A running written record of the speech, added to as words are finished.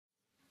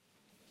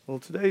Well,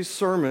 today's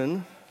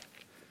sermon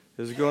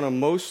is going to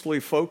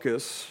mostly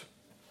focus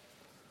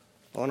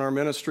on our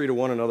ministry to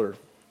one another.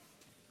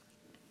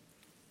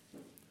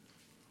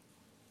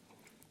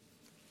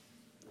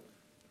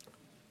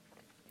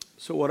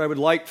 So what I would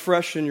like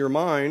fresh in your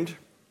mind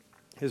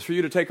is for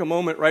you to take a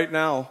moment right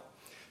now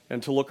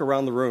and to look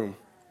around the room.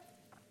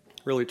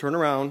 Really turn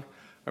around.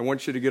 I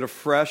want you to get a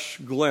fresh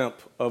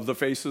glimpse of the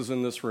faces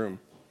in this room.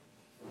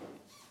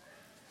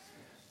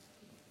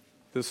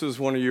 This is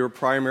one of your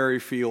primary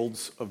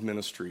fields of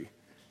ministry,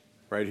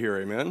 right here,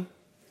 amen?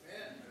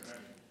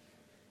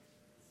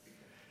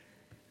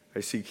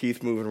 I see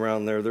Keith moving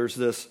around there. There's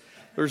this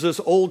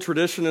old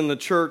tradition in the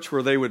church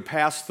where they would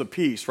pass the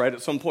peace, right?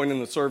 At some point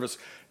in the service,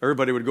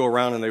 everybody would go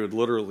around and they would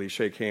literally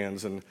shake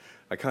hands, and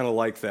I kind of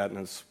like that, and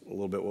it's a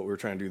little bit what we were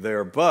trying to do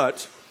there.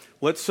 But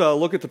let's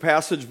look at the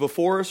passage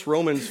before us,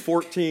 Romans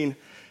 14,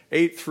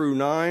 8 through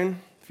 9.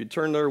 If you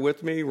turn there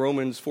with me,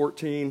 Romans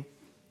 14,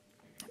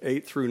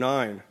 8 through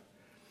 9.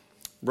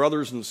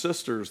 Brothers and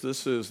sisters,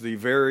 this is the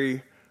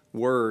very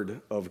word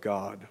of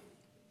God.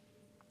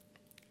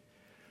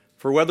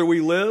 For whether we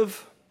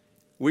live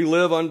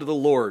unto the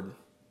Lord.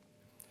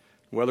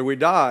 Whether we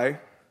die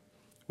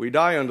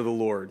unto the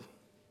Lord.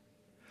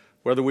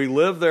 Whether we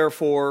live,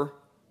 therefore,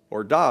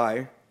 or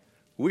die,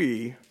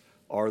 we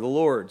are the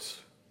Lord's.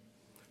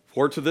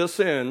 For to this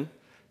end,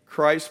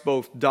 Christ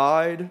both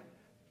died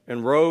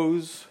and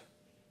rose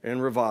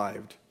and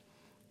revived,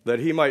 that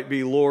he might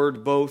be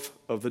Lord both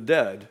of the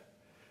dead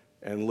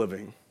and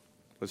living.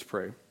 Let's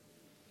pray.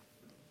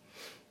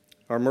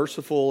 Our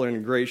merciful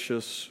and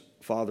gracious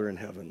Father in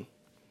heaven,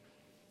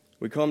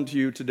 we come to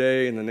you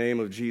today in the name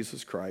of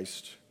Jesus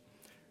Christ,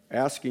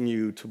 asking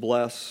you to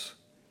bless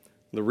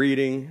the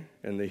reading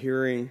and the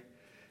hearing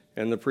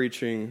and the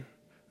preaching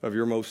of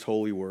your most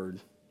holy word.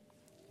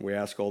 We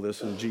ask all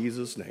this in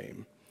Jesus'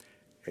 name.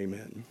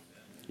 Amen.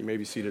 You may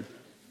be seated.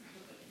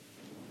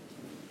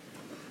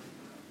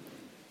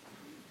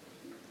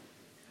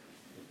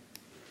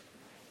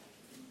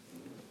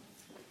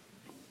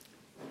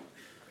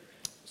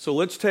 So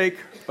let's take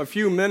a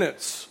few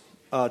minutes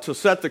to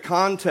set the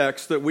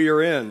context that we are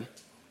in.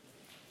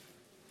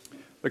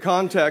 The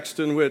context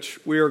in which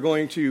we are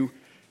going to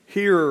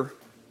hear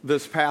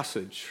this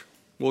passage.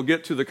 We'll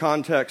get to the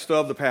context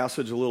of the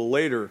passage a little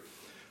later.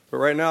 But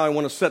right now I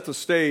want to set the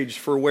stage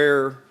for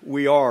where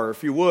we are.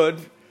 If you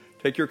would,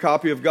 take your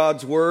copy of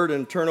God's Word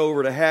and turn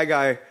over to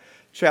Haggai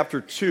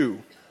chapter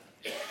 2.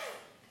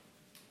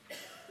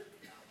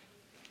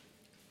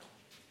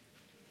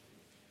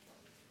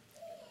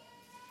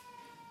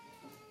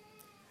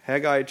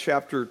 Haggai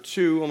chapter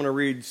 2, I'm going to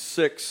read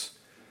 6,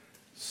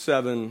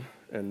 7,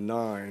 and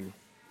 9.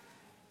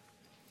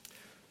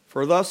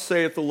 For thus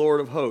saith the Lord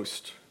of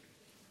hosts,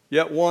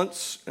 yet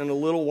once in a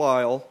little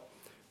while,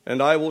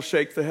 and I will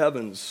shake the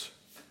heavens,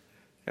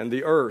 and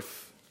the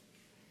earth,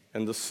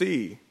 and the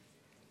sea,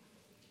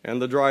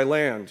 and the dry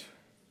land.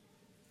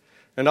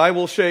 And I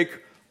will shake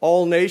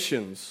all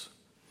nations,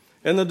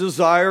 and the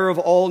desire of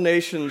all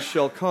nations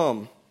shall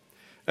come.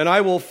 And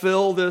I will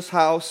fill this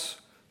house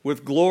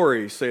with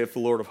glory, saith the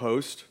Lord of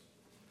hosts.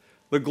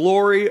 The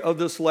glory of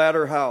this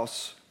latter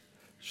house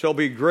shall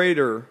be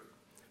greater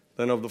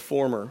than of the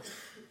former.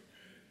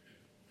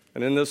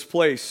 And in this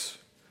place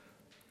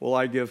will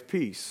I give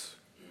peace,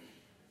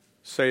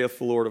 saith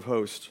the Lord of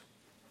hosts.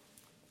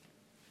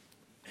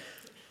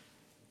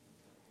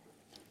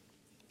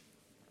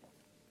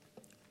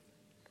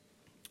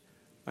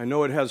 I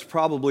know it has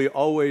probably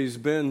always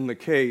been the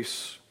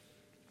case,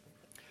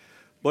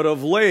 but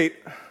of late,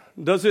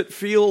 does it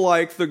feel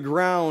like the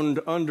ground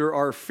under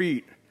our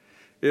feet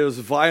is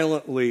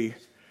violently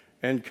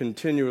and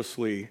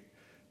continuously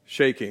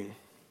shaking?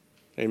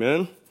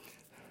 Amen?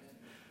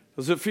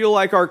 Does it feel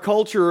like our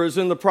culture is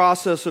in the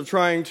process of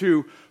trying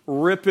to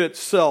rip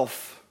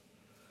itself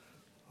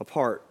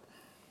apart?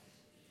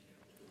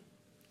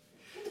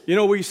 You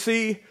know, we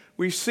see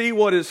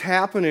what is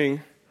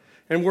happening,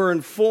 and we're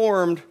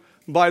informed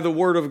by the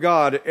Word of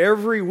God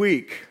every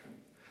week.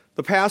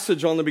 The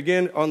passage on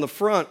the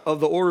front of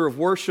the order of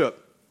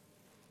worship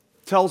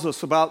tells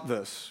us about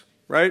this,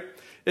 right?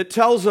 It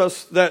tells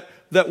us that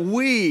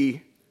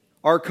we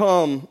are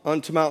come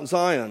unto Mount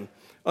Zion,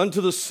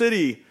 unto the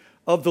city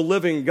of the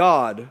living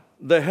God,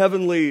 the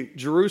heavenly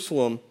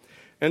Jerusalem,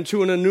 and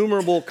to an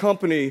innumerable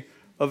company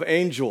of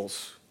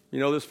angels. You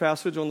know this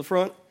passage on the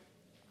front?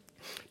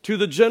 To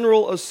the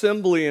general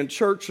assembly and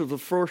church of the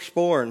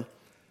firstborn,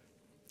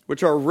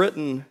 which are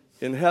written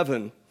in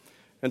heaven,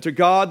 and to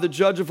God, the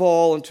judge of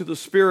all, and to the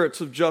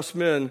spirits of just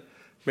men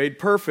made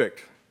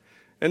perfect,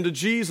 and to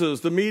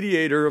Jesus, the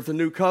mediator of the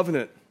new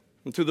covenant,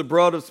 and to the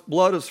blood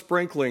of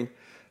sprinkling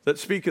that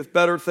speaketh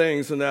better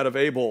things than that of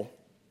Abel.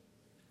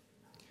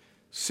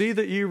 See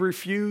that ye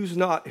refuse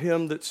not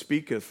him that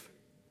speaketh.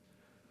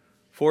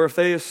 For if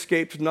they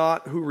escaped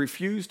not who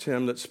refused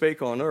him that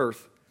spake on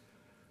earth,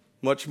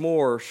 much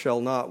more shall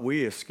not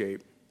we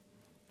escape,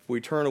 if we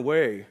turn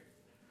away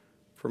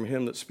from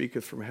him that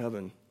speaketh from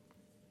heaven,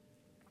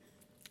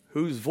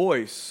 whose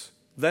voice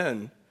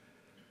then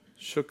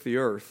shook the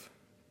earth.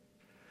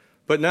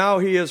 But now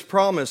he has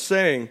promised,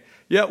 saying,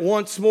 Yet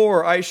once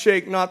more I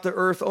shake not the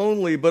earth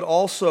only, but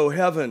also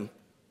heaven.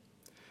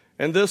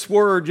 And this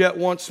word, yet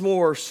once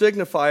more,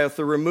 signifieth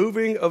the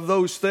removing of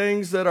those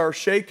things that are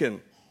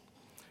shaken,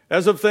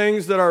 as of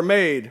things that are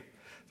made,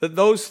 that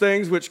those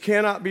things which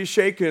cannot be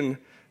shaken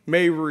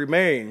may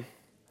remain.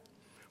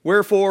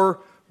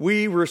 Wherefore,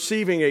 we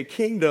receiving a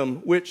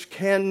kingdom which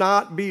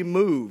cannot be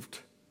moved,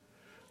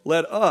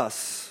 let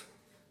us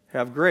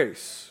have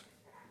grace,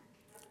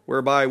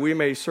 whereby we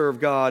may serve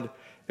God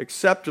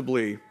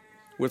acceptably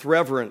with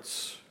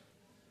reverence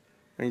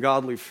and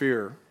godly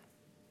fear.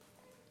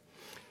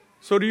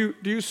 So do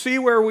you see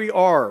where we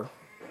are?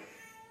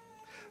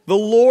 The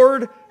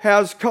Lord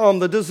has come.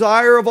 The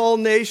desire of all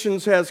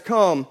nations has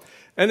come.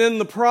 And in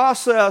the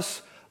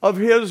process of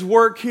his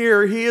work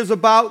here, he is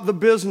about the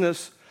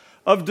business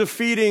of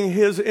defeating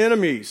his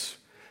enemies.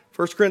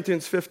 1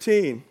 Corinthians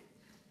 15.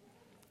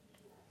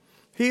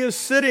 He is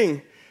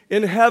sitting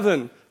in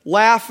heaven,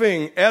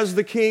 laughing as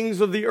the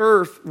kings of the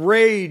earth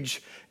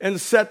rage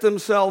and set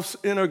themselves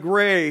in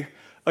array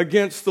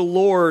against the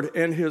Lord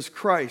and his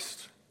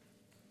Christ.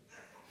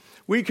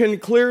 We can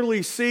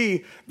clearly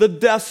see the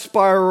death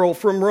spiral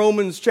from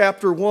Romans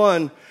chapter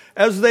 1.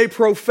 As they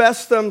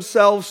profess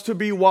themselves to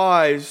be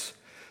wise,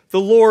 the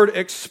Lord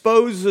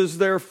exposes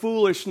their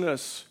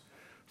foolishness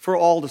for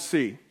all to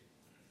see.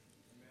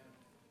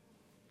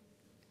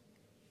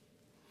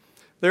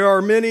 There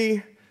are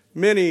many,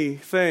 many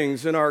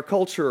things in our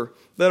culture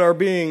that are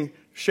being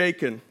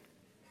shaken.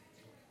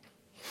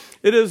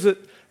 It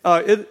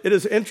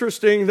is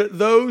interesting that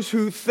those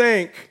who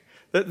think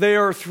that they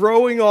are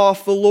throwing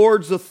off the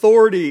Lord's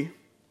authority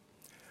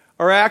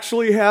are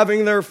actually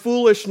having their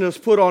foolishness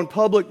put on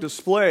public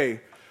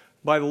display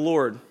by the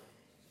Lord.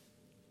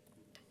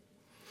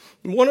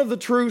 And one of the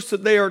truths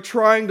that they are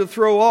trying to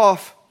throw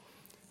off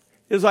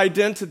is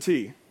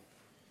identity.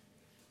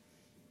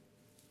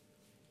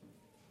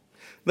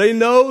 They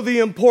know the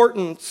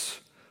importance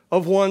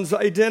of one's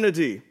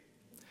identity.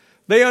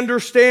 They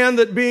understand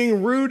that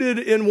being rooted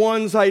in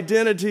one's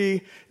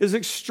identity is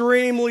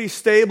extremely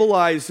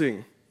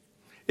stabilizing.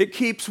 It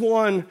keeps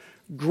one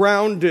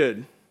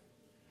grounded.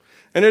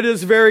 And it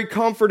is very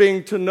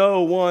comforting to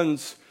know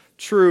one's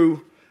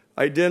true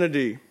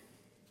identity.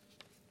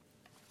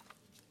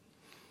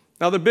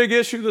 Now, the big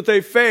issue that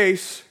they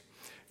face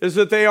is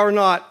that they are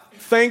not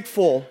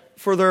thankful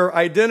for their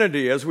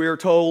identity, as we are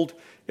told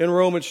in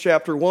Romans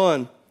chapter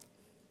 1.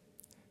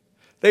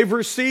 They've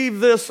received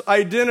this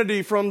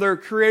identity from their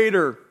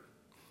Creator.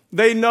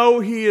 They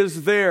know He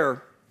is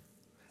there,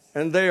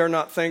 and they are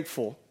not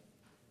thankful.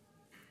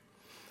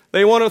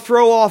 They want to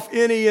throw off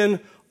any and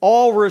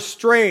all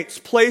restraints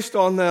placed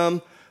on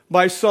them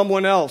by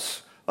someone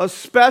else,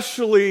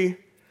 especially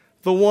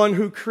the one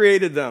who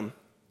created them,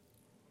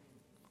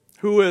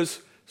 who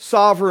is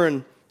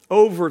sovereign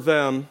over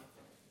them,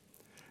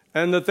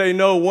 and that they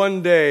know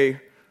one day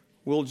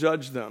will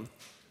judge them.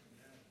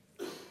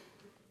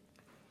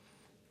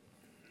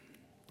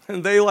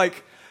 And they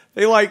like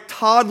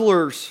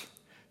toddlers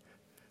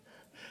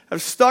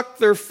have stuck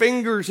their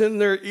fingers in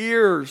their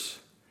ears,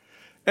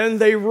 and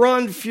they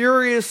run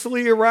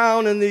furiously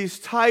around in these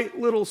tight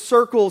little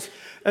circles,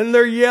 and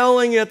they're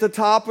yelling at the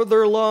top of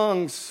their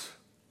lungs,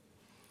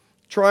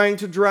 trying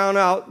to drown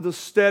out the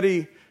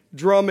steady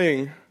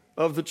drumming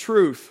of the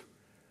truth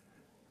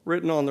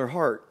written on their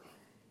heart.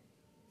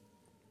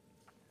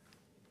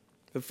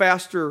 The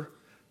faster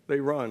they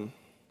run,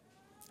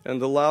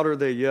 and the louder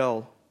they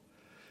yell,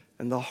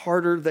 and the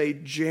harder they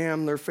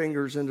jam their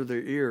fingers into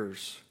their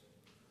ears,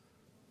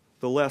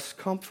 the less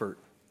comfort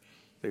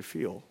they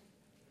feel,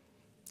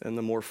 and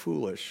the more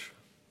foolish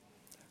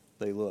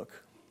they look.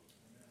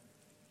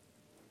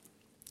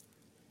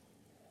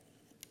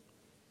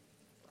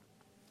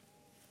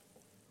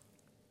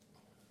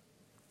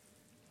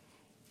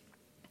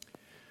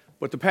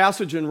 But the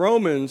passage in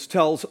Romans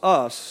tells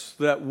us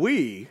that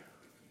we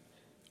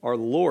are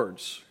the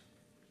Lord's.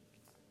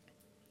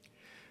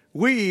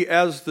 We,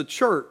 as the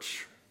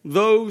church,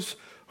 those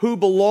who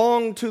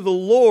belong to the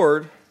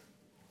Lord,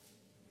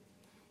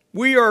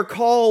 we are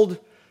called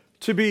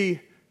to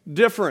be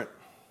different.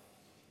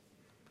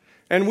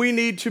 And we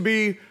need to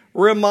be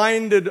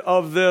reminded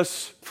of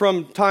this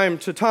from time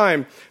to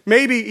time,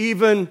 maybe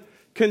even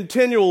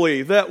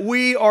continually, that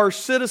we are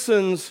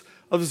citizens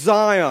of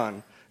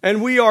Zion,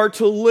 and we are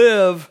to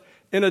live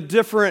in a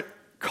different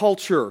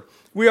culture.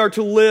 We are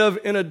to live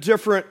in a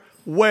different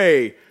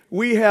way.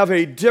 We have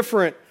a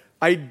different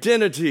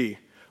identity.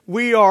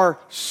 We are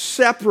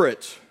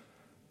separate.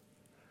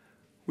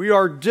 We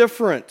are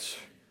different.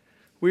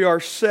 We are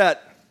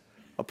set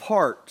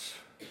apart.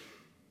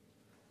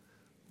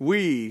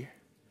 We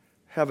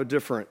have a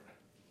different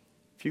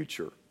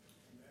future.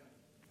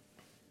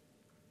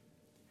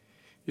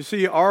 You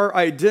see, our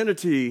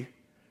identity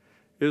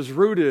is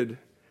rooted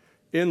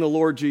in the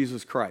Lord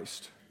Jesus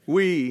Christ.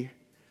 We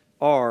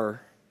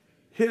are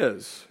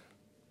His.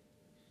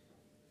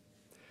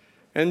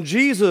 And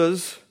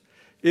Jesus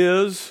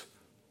is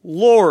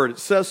Lord. It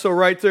says so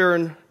right there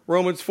in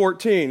Romans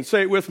 14.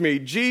 Say it with me.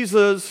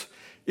 Jesus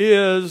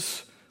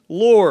is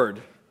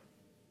Lord.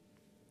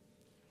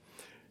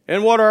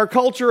 And what our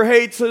culture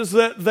hates is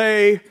that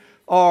they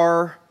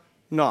are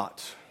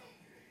not.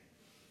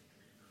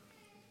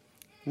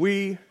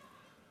 We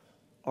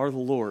are the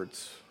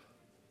Lord's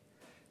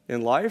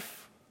in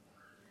life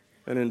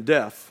and in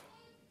death,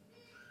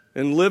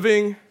 in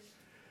living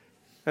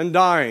and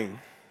dying.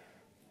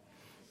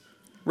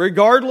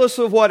 Regardless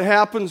of what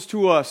happens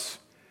to us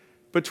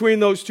between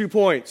those 2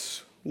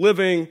 points,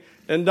 living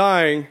and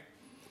dying,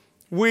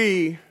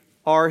 we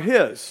are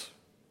His.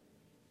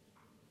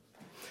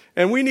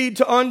 And we need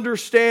to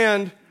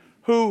understand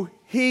who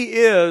He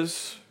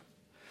is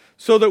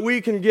so that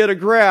we can get a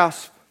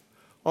grasp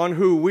on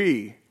who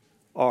we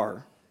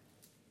are.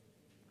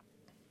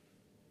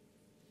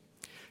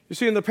 You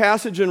see, in the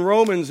passage in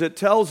Romans, it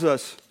tells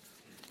us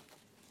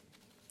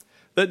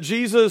that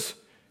Jesus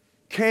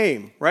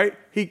came, right?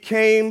 He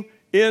came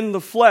in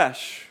the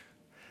flesh.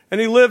 And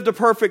He lived a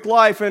perfect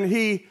life, and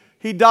He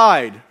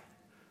died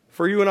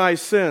for you and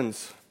I's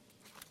sins.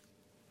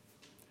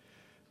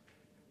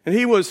 And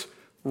He was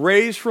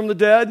raised from the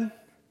dead,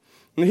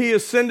 and He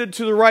ascended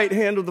to the right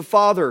hand of the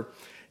Father.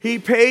 He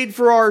paid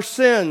for our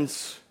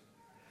sins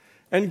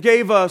and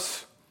gave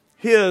us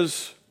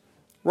His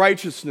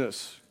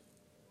righteousness.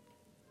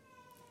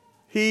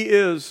 He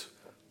is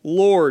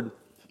Lord.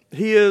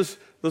 He is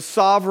the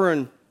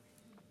sovereign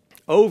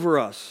over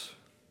us.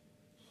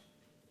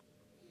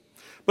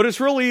 But it's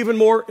really even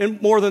more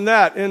than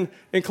that. In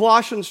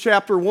Colossians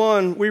chapter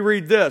 1, we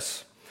read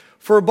this: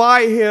 "For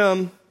by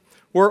Him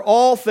were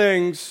all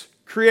things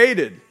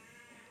created,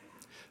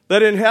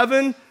 that are in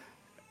heaven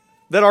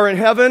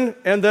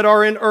and that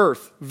are in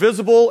earth,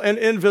 visible and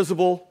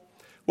invisible,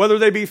 whether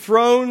they be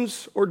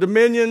thrones or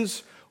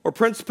dominions or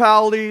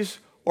principalities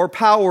or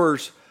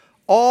powers.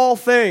 All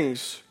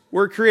things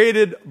were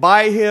created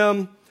by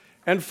Him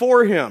and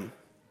for Him.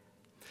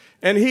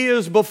 And He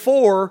is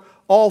before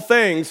all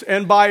things,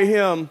 and by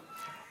Him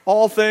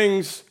all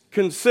things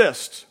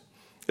consist."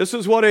 This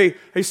is what a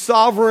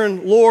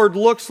sovereign Lord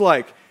looks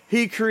like.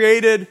 He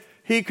created,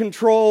 He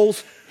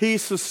controls, He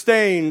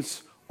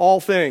sustains all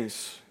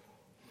things.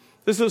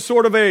 This is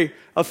sort of a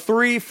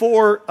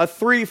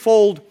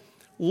threefold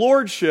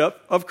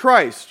lordship of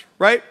Christ,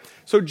 right?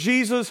 So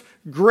Jesus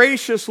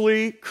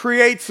graciously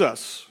creates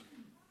us.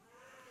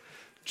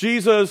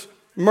 Jesus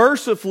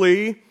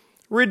mercifully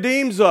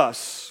redeems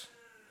us.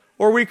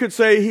 Or we could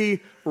say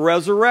He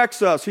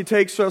resurrects us. He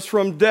takes us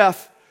from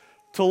death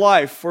to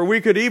life. Or we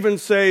could even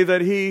say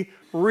that He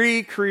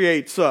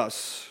recreates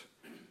us.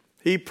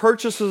 He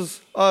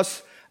purchases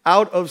us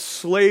out of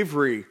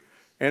slavery,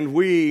 and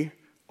we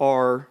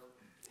are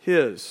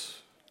His.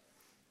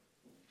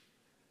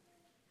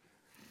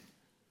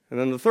 And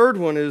then the third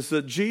one is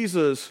that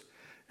Jesus,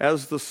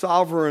 as the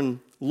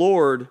sovereign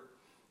Lord,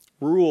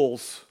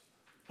 rules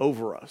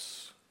over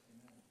us.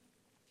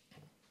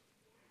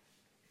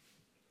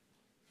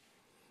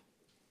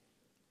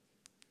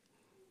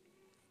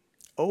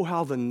 Oh,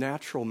 how the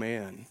natural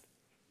man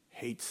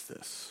hates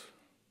this.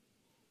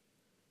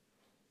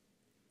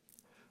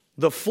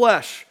 The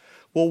flesh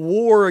will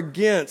war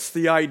against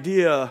the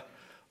idea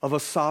of a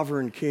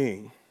sovereign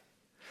king.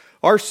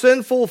 Our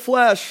sinful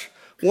flesh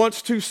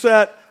wants to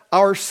set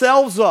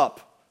ourselves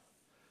up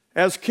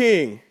as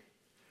king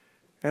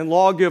and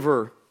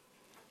lawgiver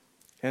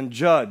and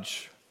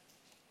judge.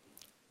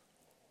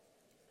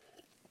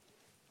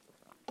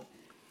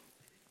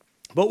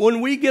 But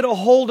when we get a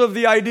hold of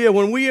the idea,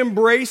 when we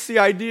embrace the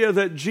idea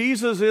that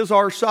Jesus is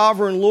our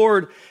sovereign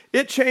Lord,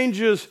 it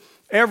changes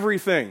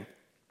everything.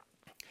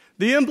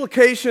 The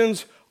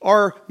implications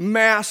are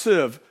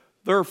massive.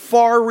 They're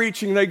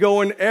far-reaching. They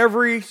go in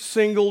every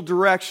single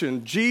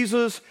direction.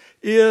 Jesus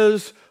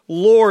is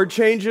Lord.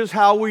 Changes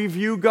how we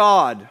view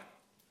God.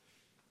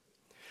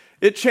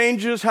 It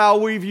changes how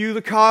we view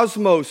the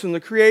cosmos and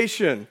the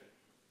creation.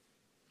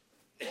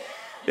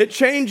 It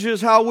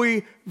changes how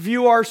we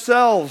view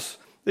ourselves.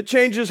 It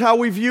changes how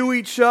we view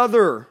each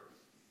other.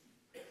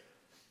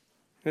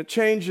 It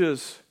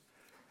changes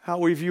how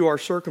we view our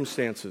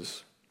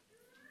circumstances.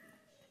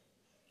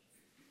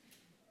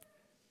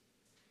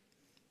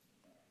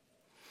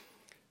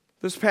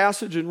 This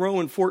passage in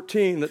Romans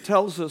 14 that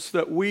tells us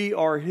that we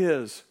are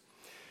His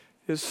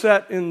is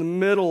set in the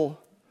middle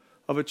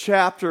of a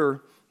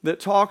chapter that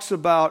talks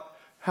about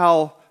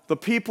how the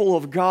people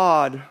of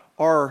God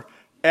are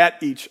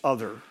at each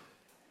other.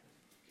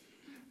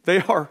 They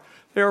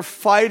are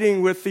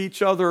fighting with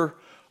each other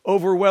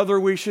over whether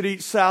we should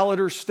eat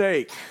salad or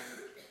steak,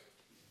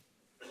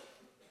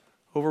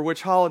 over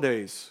which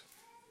holidays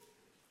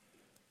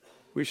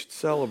we should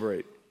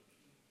celebrate.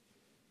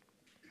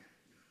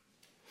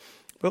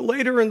 But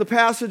later in the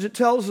passage it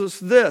tells us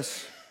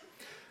this,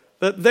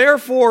 that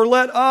therefore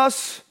let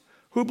us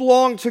who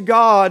belong to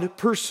God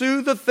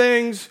pursue the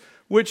things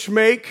which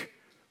make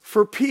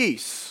for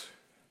peace,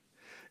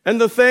 and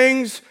the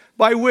things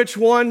by which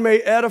one may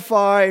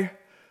edify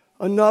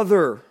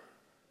another.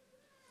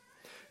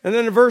 And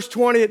then in verse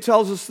 20 it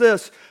tells us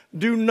this: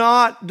 do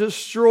not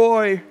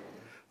destroy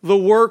the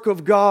work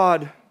of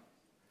God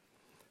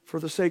for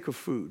the sake of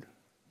food.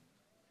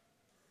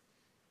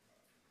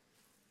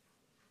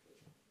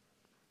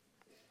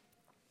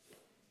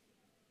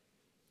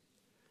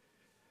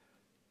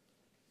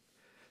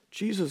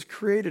 Jesus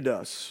created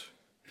us,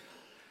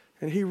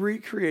 and he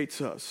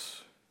recreates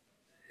us.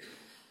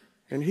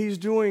 And he's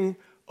doing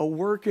a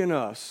work in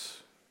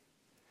us.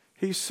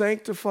 He's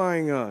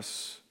sanctifying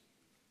us.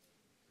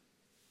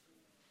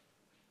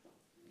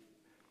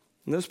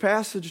 And this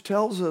passage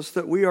tells us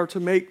that we are to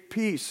make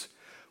peace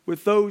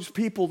with those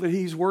people that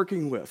he's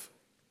working with.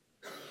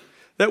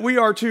 That we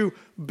are to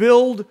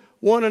build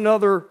one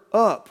another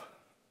up.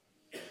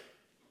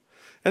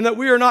 And that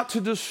we are not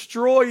to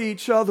destroy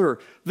each other,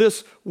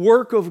 this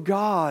work of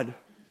God,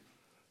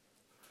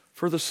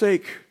 for the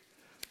sake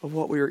of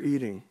what we are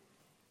eating.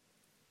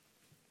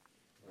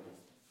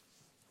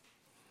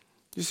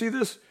 You see,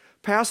 this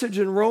passage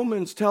in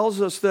Romans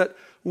tells us that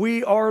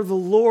we are the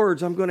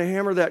Lord's. I'm going to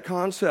hammer that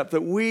concept,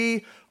 that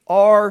we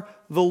are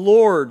the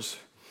Lord's.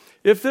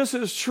 If this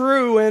is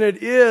true, and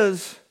it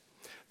is,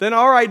 then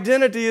our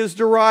identity is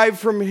derived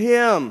from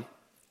him.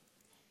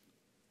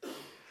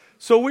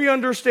 So we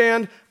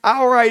understand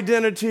our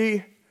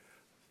identity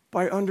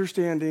by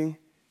understanding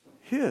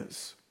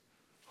his,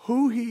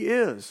 who he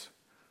is,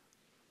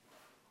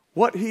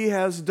 what he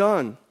has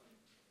done.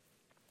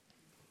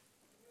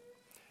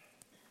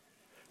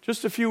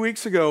 Just a few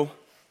weeks ago,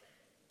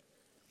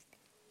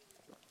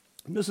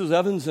 Mrs.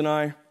 Evans and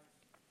I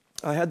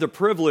had the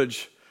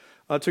privilege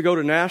to go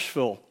to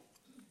Nashville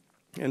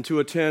and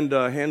to attend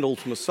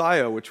Handel's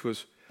Messiah, which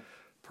was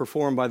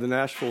performed by the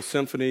Nashville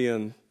Symphony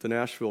and the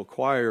Nashville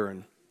Choir.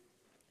 And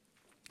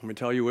let me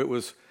tell you, it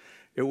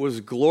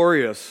was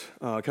glorious.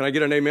 Can I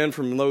get an amen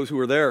from those who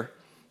were there?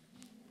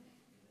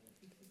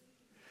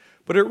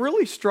 But it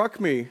really struck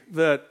me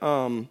that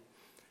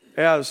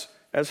as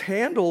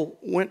Handel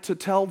went to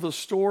tell the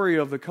story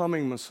of the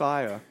coming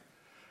Messiah,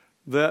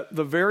 that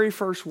the very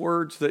first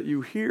words that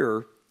you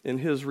hear in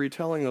his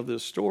retelling of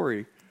this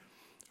story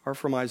are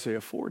from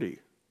Isaiah 40.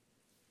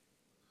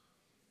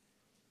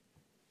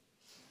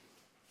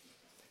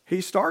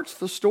 He starts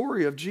the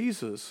story of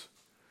Jesus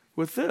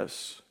with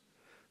this: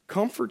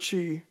 comfort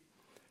ye,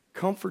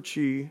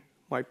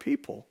 my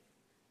people,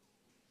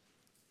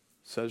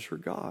 says your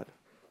God.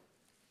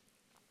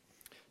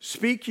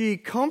 Speak ye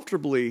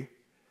comfortably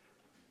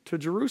to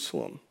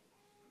Jerusalem,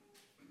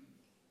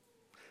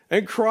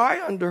 and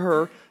cry unto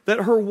her that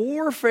her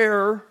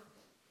warfare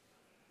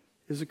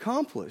is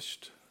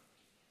accomplished,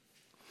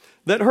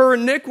 that her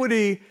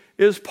iniquity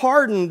is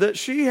pardoned, that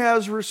she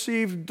has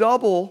received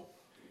double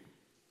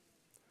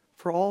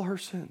for all her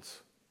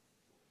sins.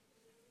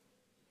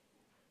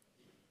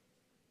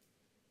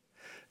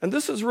 And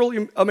this is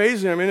really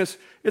amazing. I mean,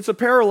 it's a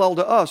parallel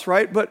to us,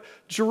 right? But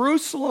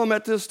Jerusalem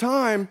at this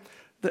time,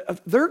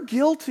 they're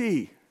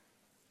guilty.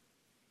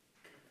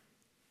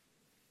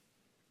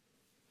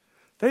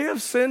 They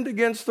have sinned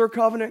against their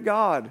covenant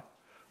God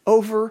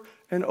over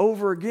and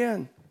over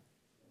again.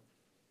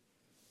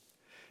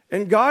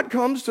 And God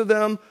comes to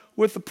them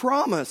with a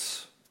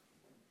promise.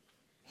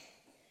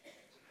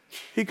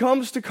 He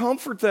comes to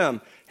comfort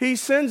them. He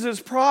sends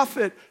his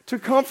prophet to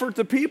comfort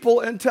the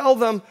people and tell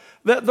them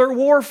that their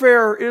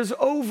warfare is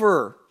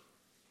over,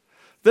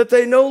 that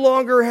they no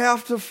longer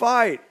have to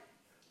fight.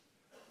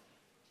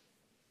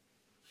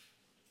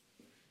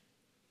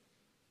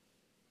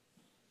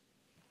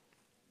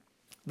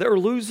 Their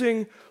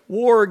losing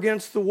war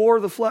against the war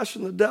of the flesh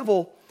and the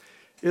devil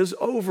is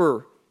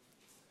over.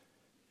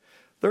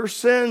 Their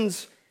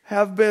sins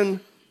have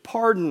been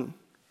pardoned.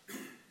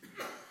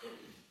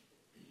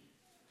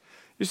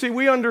 You see,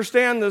 we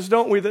understand this,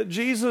 don't we? That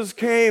Jesus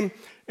came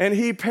and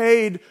he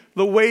paid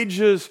the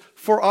wages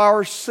for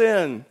our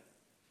sin.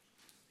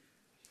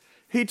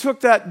 He took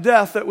that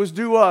death that was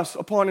due us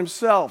upon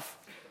himself.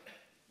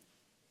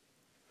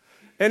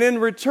 And in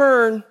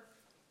return,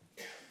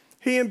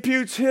 he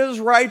imputes his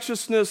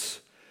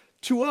righteousness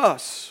to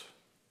us.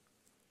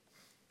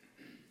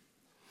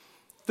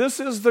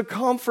 This is the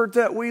comfort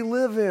that we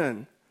live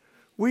in.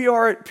 We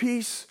are at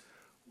peace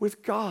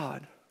with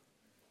God.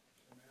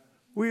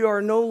 We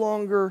are no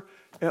longer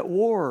at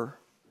war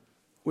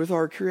with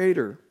our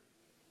Creator.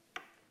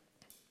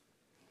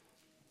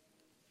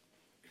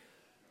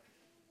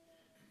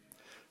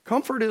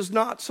 Comfort is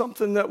not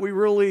something that we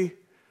really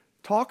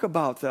talk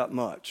about that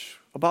much,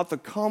 about the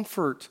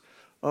comfort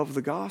of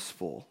the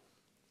gospel.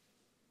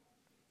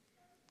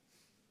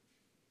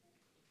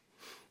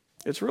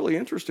 It's really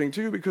interesting,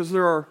 too, because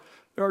there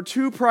are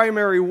two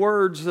primary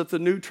words that the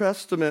New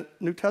Testament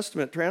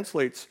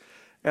translates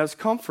as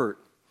comfort.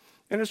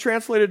 And it's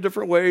translated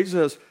different ways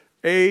as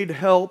aid,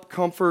 help,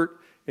 comfort,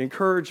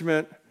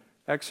 encouragement,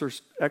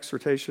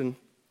 exhortation.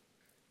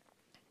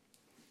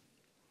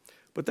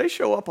 But they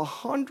show up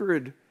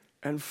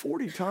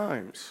 140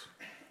 times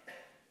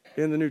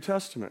in the New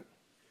Testament.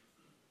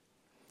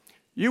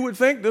 You would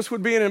think this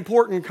would be an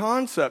important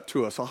concept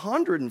to us,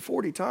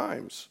 140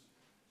 times.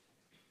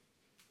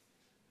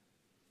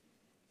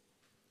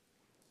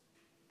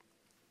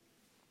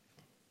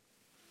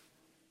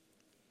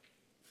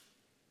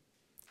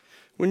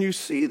 When you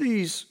see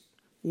these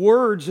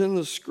words in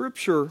the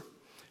Scripture,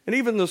 and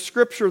even the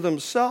Scripture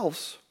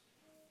themselves,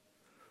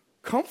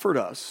 comfort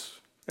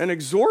us and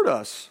exhort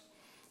us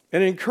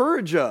and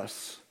encourage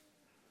us.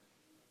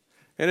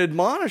 and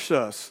admonish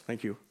us.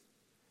 Thank you.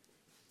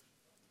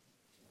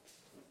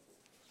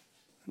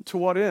 To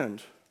what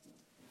end?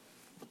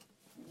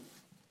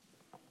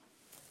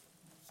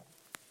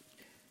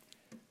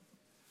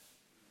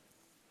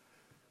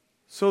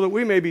 So that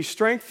we may be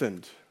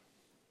strengthened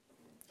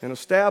and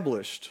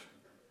established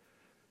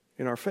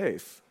in our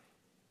faith.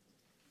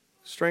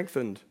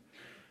 Strengthened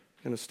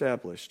and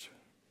established.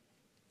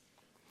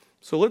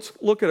 So let's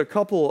look at a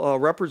couple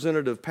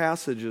representative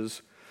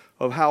passages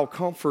of how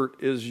comfort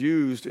is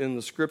used in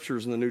the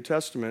Scriptures in the New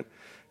Testament,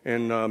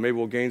 and maybe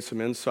we'll gain some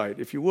insight.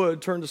 If you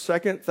would, turn to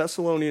 2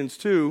 Thessalonians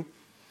 2,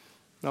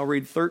 and I'll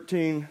read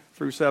 13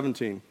 through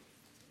 17.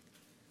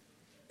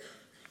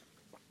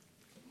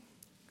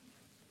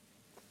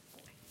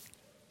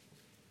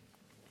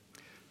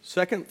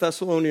 Second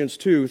Thessalonians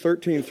 2,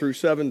 13 through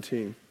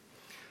 17.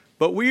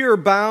 But we are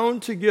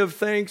bound to give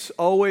thanks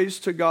always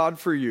to God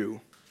for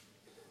you,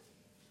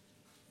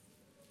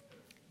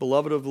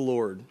 beloved of the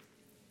Lord,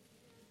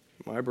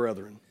 my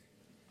brethren,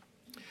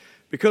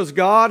 because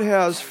God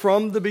has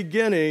from the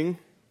beginning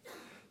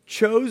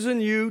chosen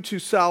you to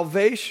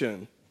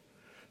salvation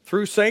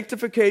through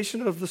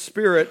sanctification of the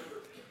Spirit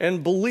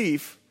and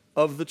belief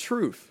of the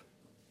truth,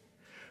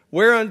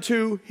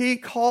 whereunto he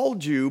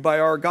called you by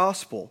our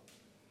gospel,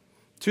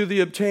 to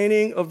the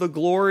obtaining of the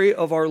glory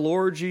of our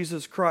Lord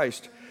Jesus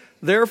Christ.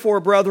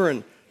 Therefore,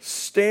 brethren,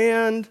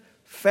 stand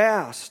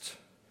fast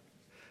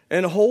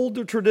and hold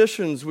the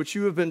traditions which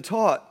you have been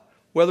taught,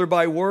 whether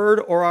by word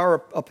or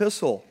our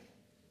epistle.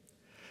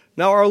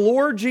 Now our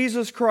Lord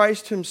Jesus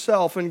Christ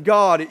himself and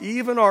God,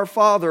 even our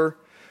Father,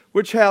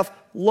 which hath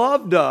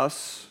loved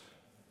us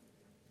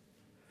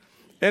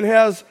and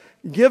has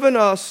given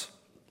us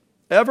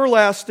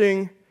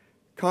everlasting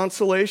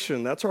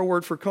consolation. That's our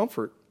word for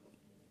comfort.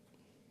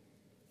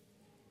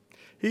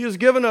 He has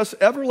given us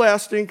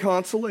everlasting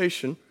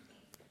consolation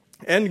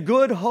and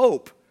good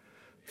hope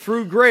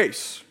through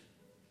grace.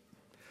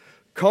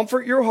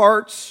 Comfort your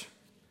hearts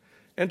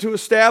and to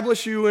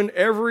establish you in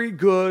every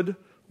good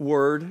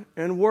word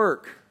and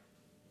work.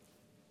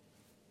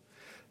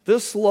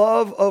 This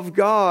love of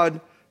God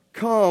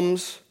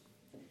comes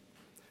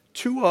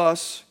to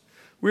us.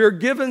 We are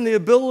given the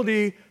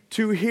ability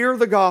to hear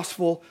the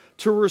gospel,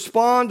 to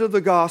respond to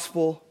the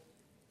gospel,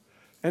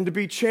 and to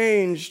be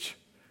changed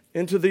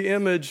into the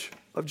image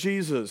of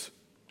Jesus.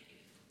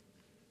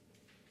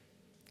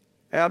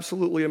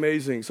 Absolutely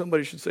amazing.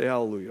 Somebody should say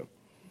hallelujah.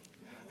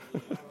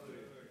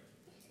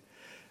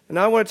 And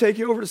now I want to take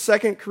you over to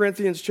 2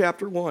 Corinthians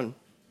chapter 1.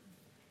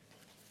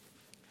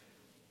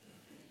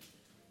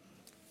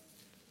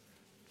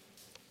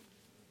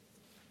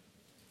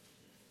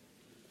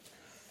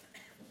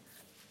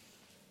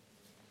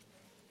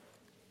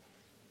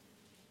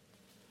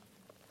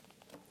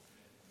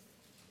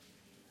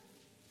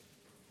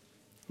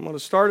 I'm going to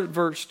start at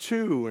verse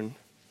 2, and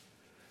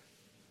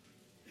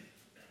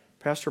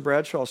Pastor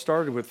Bradshaw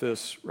started with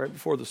this right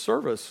before the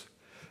service.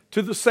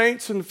 To the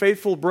saints and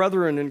faithful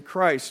brethren in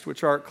Christ,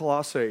 which are at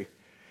Colossae,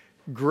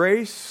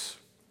 grace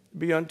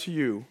be unto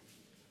you,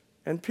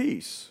 and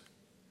peace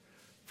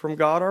from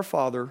God our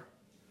Father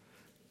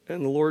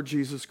and the Lord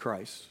Jesus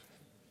Christ.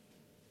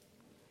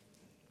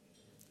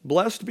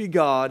 Blessed be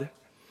God,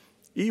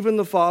 even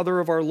the Father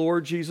of our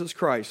Lord Jesus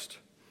Christ,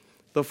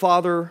 the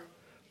Father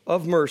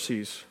of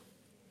mercies.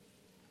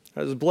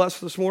 As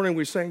blessed this morning,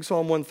 we sang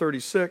Psalm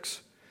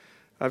 136.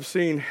 I've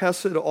seen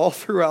Hesed all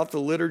throughout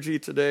the liturgy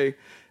today,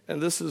 and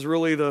this is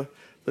really the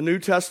New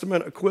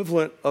Testament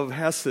equivalent of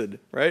Hesed,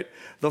 right?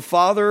 The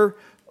Father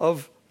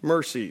of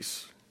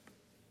mercies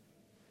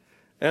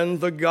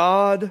and the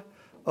God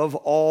of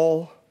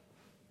all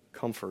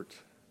comfort.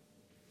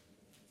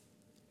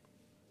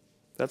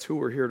 That's who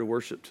we're here to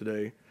worship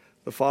today,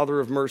 the Father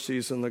of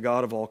mercies and the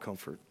God of all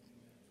comfort,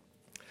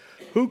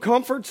 who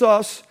comforts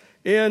us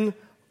in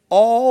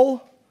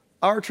all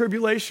our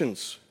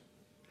tribulations,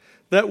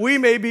 that we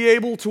may be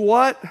able to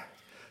what?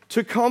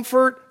 To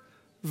comfort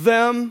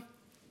them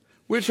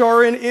which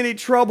are in any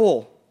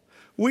trouble.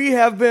 We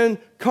have been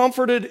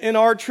comforted in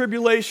our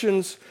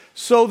tribulations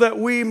so that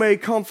we may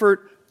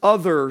comfort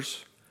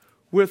others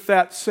with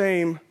that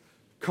same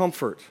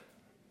comfort.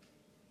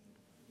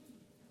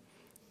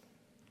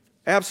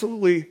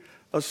 Absolutely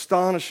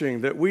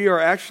astonishing that we are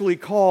actually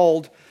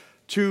called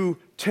to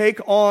take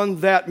on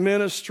that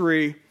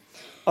ministry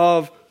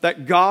of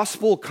that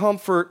gospel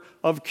comfort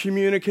of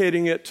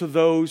communicating it to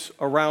those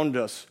around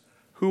us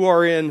who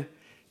are in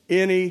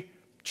any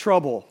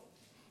trouble.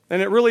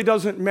 And it really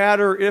doesn't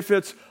matter if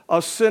it's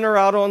a sinner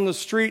out on the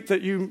street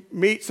that you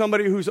meet,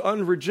 somebody who's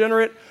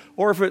unregenerate,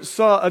 or if it's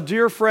a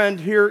dear friend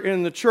here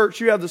in the church.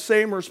 You have the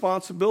same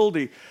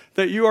responsibility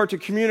that you are to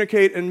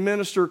communicate and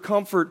minister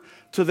comfort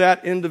to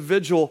that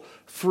individual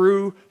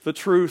through the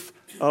truth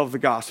of the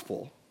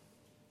gospel.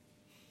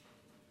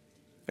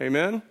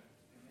 Amen?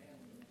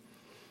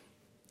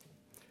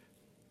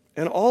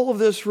 And all of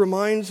this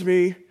reminds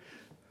me,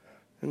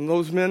 and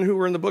those men who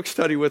were in the book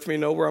study with me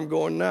know where I'm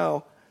going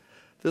now.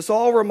 This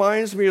all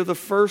reminds me of the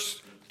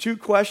first two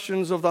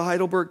questions of the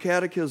Heidelberg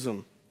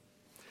Catechism.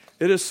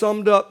 It is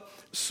summed up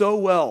so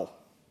well.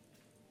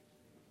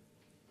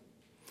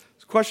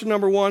 Question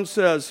number 1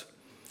 says,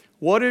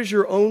 what is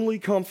your only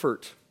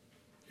comfort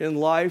in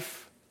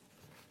life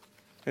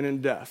and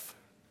in death?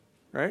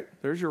 Right?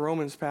 There's your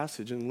Romans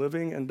passage. In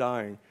living and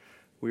dying,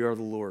 we are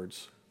the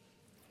Lord's.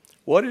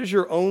 What is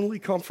your only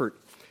comfort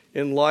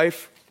in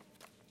life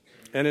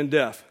and in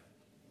death?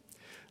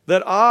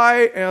 That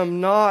I am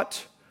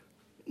not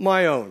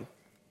my own,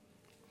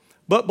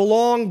 but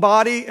belong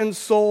body and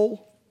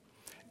soul,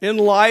 in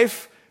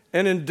life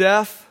and in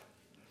death,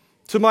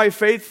 to my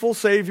faithful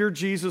Savior,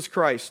 Jesus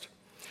Christ.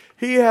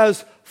 He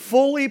has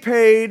fully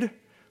paid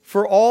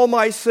for all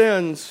my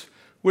sins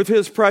with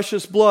his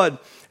precious blood,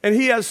 and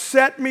he has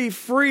set me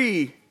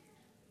free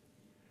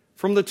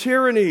from the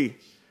tyranny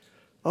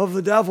of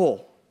the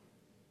devil.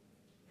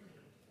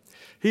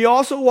 He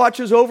also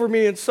watches over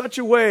me in such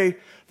a way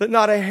that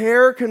not a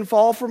hair can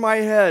fall from my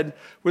head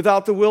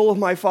without the will of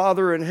my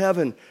Father in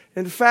heaven.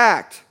 In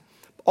fact,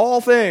 all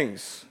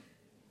things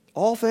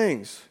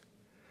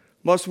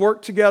must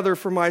work together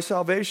for my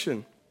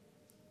salvation.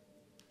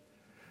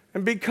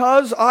 And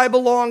because I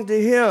belong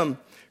to him,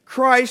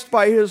 Christ,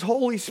 by his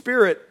Holy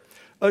Spirit,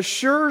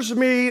 assures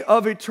me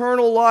of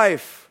eternal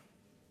life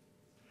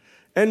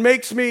and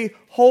makes me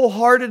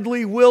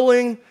wholeheartedly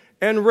willing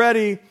and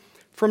ready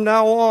from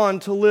now on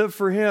to live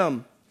for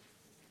him.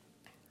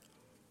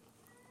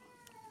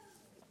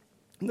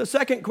 And the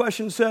second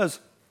question says,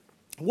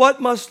 what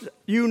must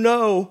you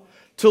know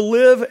to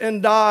live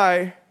and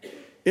die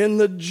in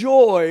the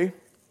joy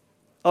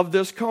of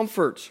this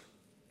comfort?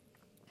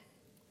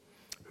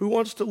 Who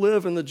wants to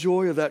live in the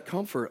joy of that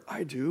comfort?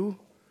 I do.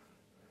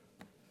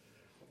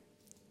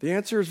 The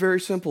answer is very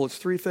simple. It's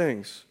 3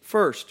 things.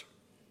 First,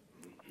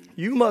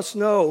 you must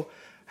know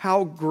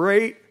how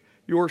great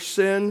your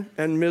sin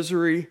and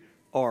misery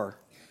are.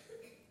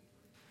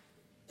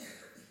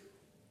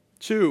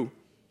 2,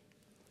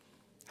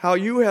 how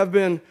you have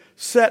been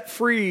set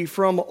free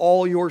from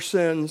all your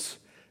sins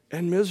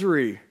and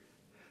misery.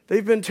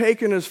 They've been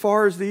taken as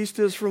far as the east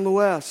is from the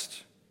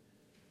west.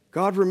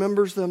 God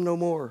remembers them no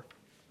more.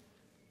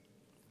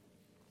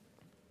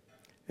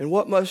 And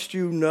what must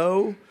you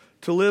know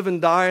to live and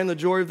die in the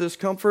joy of this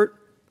comfort?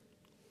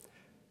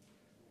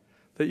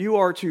 That you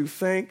are to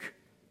thank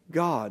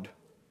God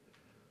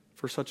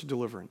for such a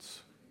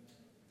deliverance.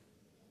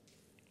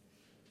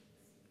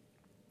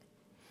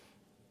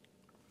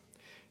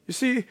 You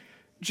see,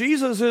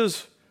 Jesus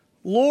is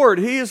Lord.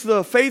 He is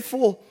the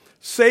faithful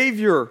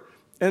Savior.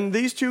 And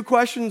these 2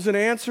 questions and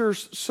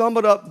answers sum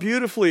it up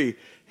beautifully.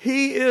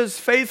 He is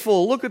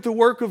faithful. Look at the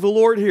work of the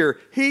Lord here.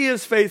 He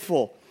is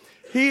faithful.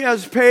 He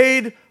has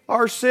paid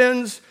our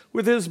sins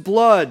with his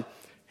blood.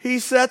 He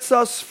sets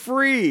us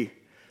free.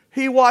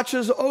 He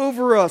watches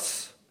over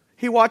us.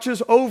 He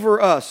watches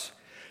over us.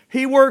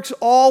 He works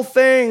all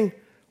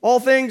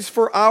things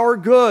for our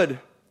good.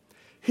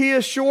 He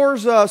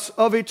assures us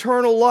of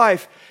eternal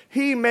life.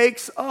 He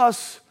makes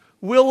us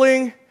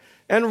willing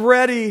and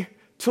ready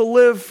to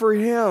live for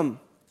him.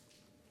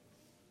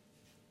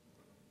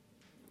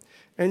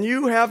 And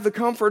you have the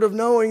comfort of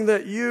knowing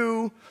that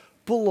you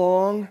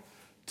belong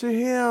to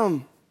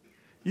him.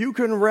 You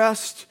can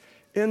rest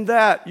in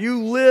that.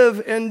 You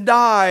live and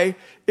die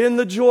in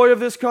the joy of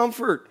this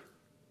comfort.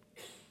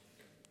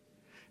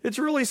 It's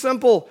really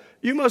simple.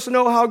 You must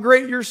know how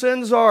great your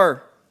sins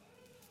are.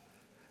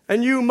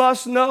 And you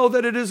must know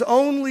that it is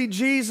only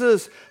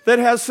Jesus that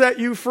has set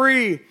you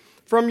free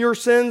from your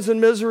sins and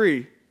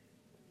misery.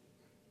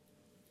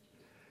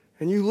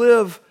 And you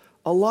live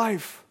a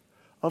life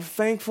of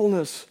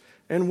thankfulness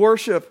and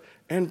worship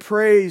and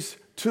praise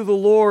to the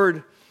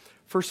Lord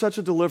for such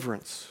a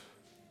deliverance.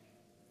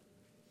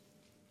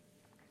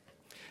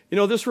 You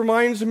know, this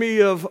reminds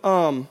me of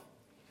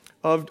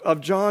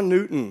John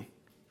Newton.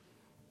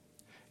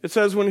 It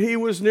says when he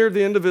was near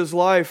the end of his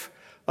life,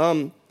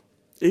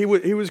 he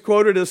was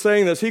quoted as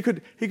saying this. He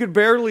could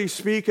barely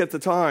speak at the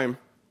time.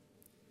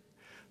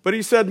 But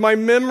he said, "My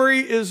memory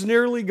is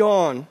nearly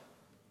gone,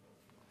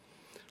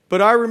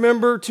 but I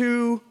remember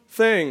 2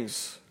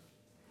 things.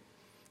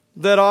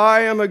 That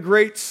I am a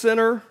great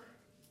sinner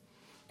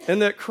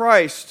and that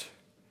Christ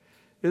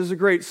is a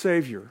great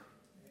Savior."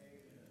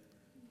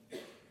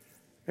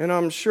 And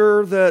I'm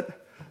sure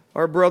that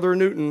our brother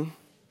Newton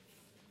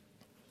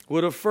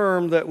would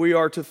affirm that we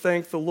are to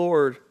thank the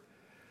Lord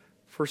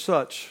for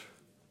such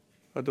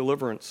a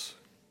deliverance.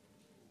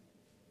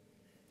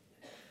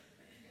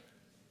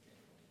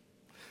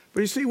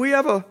 But you see, we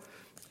have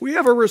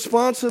a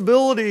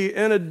responsibility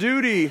and a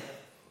duty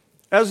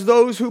as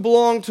those who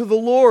belong to the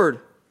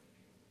Lord.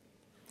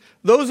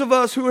 Those of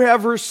us who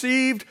have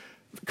received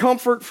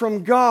comfort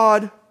from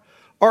God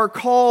are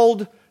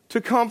called to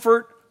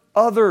comfort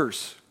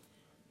others.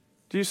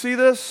 Do you see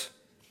this?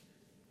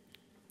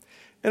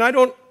 And I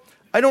don't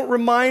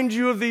remind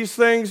you of these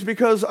things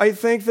because I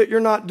think that you're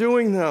not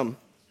doing them.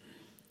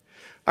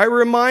 I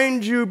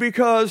remind you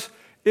because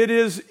it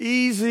is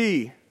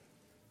easy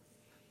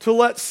to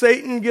let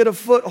Satan get a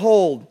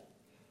foothold,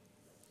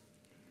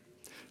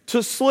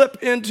 to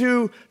slip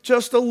into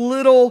just a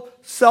little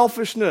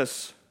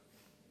selfishness.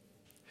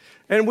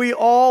 And we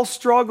all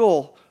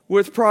struggle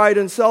with pride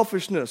and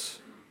selfishness.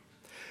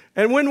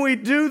 And when we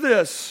do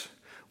this,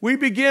 we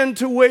begin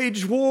to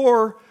wage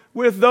war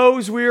with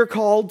those we are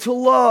called to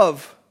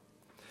love,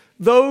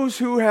 those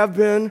who have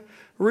been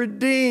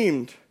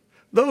redeemed,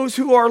 those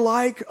who are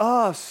like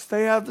us.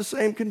 They have the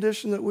same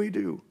condition that we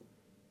do.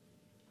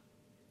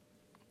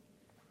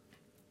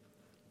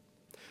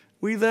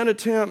 We then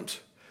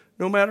attempt,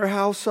 no matter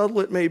how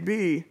subtle it may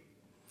be,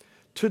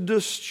 to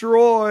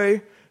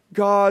destroy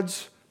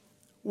God's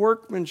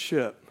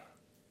workmanship.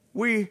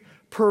 We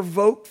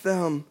provoke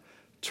them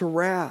to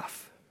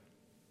wrath.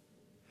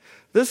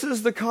 This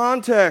is the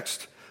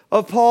context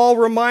of Paul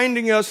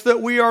reminding us that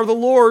we are the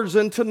Lord's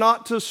and to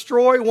not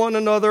destroy one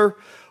another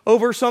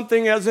over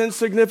something as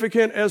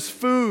insignificant as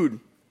food.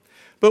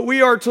 But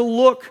we are to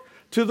look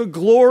to the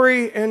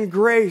glory and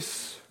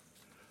grace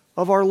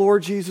of our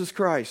Lord Jesus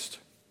Christ.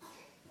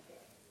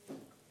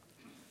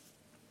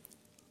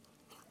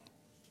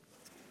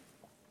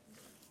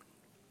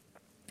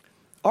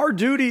 Our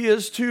duty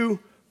is to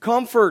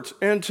comfort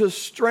and to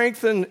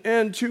strengthen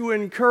and to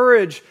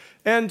encourage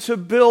and to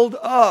build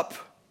up,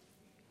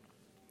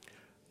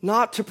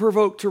 not to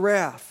provoke to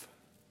wrath.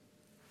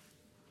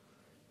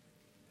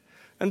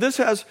 And this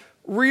has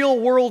real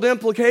world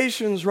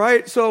implications,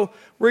 right? So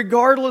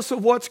regardless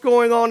of what's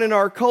going on in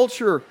our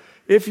culture,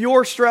 if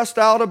you're stressed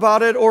out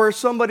about it or if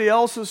somebody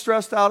else is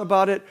stressed out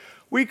about it,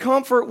 we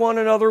comfort one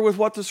another with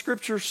what the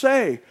scriptures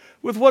say,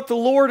 with what the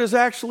Lord is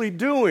actually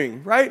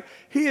doing, right?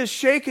 He is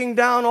shaking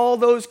down all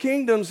those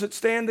kingdoms that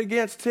stand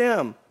against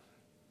him.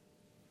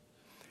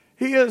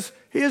 He is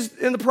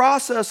in the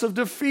process of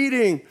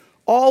defeating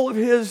all of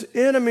his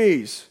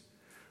enemies.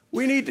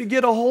 We need to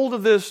get a hold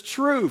of this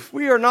truth.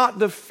 We are not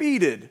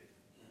defeated.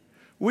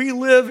 We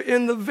live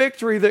in the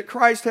victory that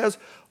Christ has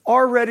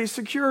already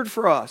secured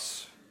for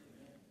us.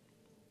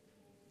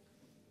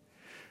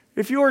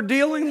 If you are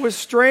dealing with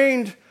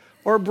strained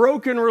or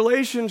broken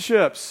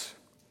relationships,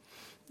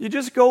 you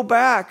just go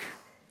back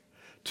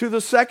to the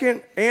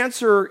second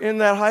answer in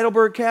that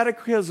Heidelberg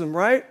Catechism,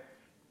 right?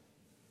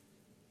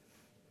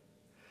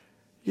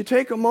 You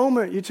take a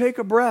moment, you take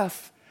a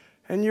breath,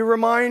 and you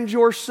remind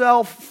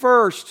yourself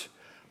first,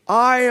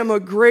 I am a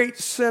great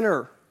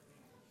sinner.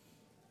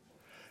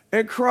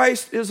 And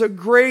Christ is a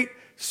great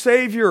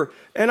Savior.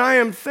 And I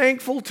am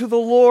thankful to the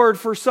Lord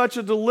for such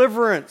a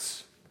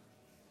deliverance.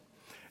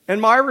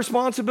 And my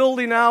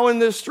responsibility now in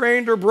this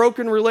strained or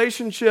broken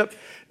relationship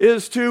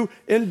is to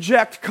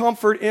inject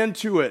comfort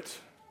into it.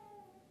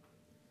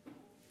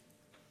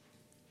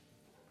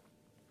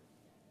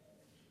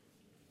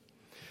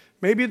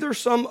 Maybe there's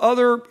some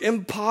other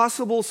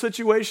impossible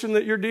situation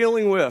that you're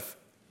dealing with.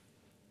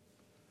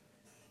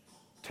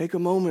 Take a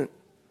moment.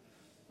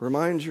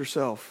 Remind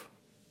yourself,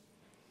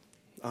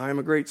 I am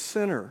a great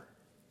sinner.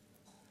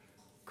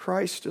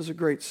 Christ is a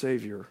great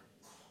Savior.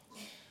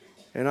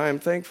 And I am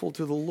thankful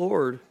to the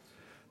Lord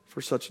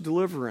for such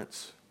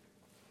deliverance.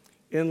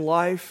 In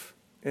life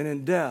and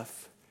in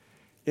death,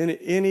 in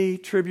any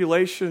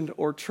tribulation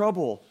or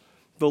trouble,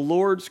 the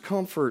Lord's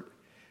comfort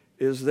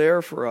is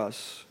there for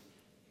us.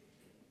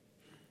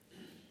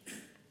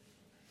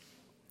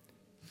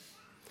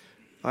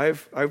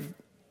 I've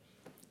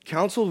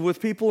counseled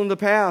with people in the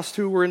past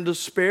who were in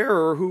despair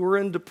or who were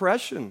in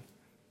depression.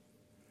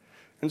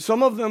 And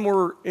some of them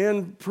were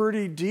in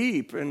pretty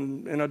deep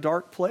and in a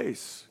dark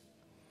place.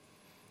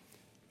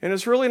 And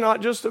it's really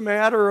not just a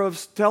matter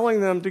of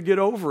telling them to get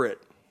over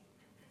it,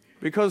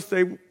 because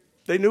they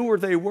knew where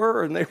they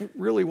were and they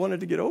really wanted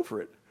to get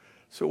over it.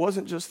 So it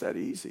wasn't just that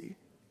easy.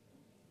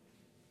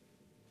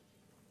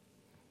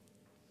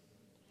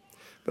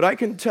 But I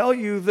can tell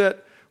you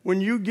that when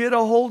you get a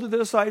hold of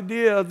this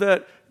idea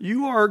that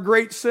you are a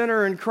great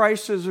sinner and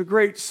Christ is a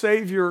great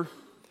Savior,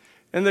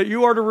 and that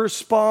you are to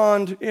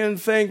respond in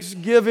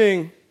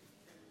thanksgiving,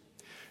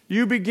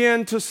 you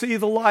begin to see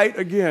the light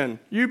again.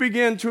 You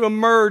begin to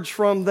emerge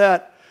from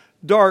that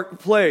dark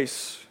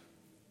place.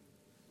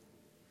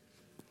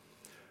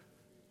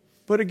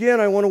 But again,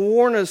 I want to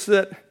warn us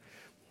that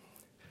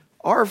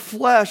our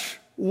flesh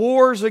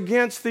wars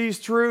against these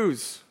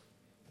truths.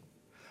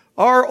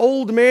 Our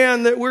old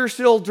man that we're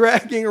still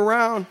dragging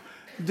around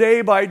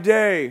day by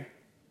day.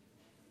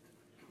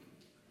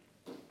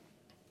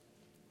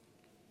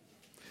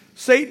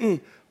 Satan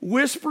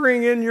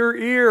whispering in your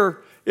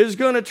ear is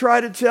going to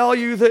try to tell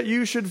you that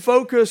you should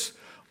focus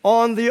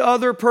on the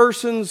other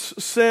person's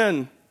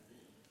sin.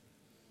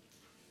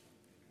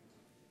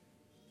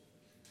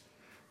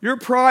 Your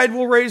pride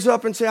will raise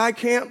up and say, I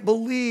can't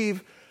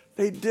believe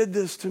they did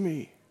this to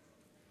me.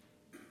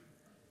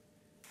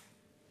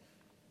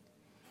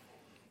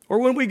 Or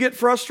when we get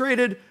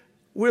frustrated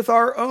with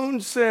our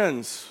own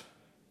sins,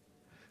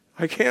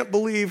 I can't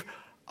believe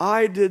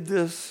I did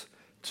this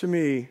to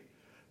me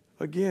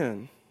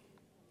again.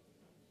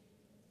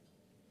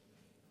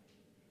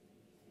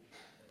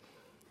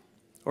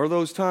 Or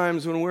those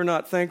times when we're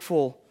not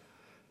thankful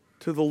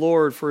to the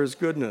Lord for His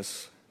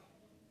goodness.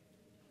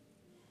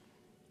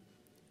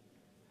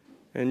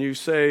 And you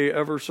say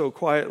ever so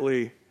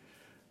quietly,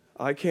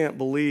 I can't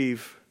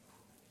believe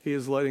He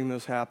is letting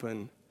this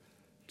happen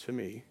to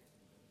me.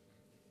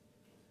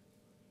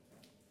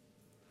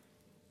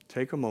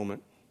 take a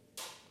moment,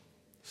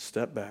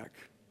 step back,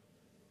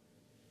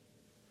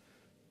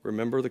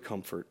 remember the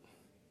comfort.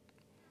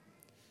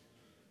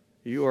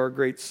 You are a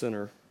great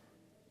sinner.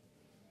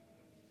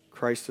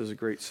 Christ is a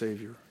great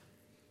Savior.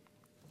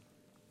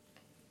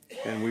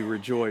 And we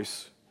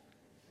rejoice.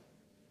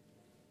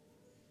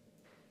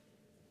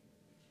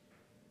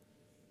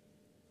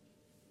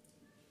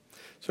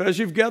 So as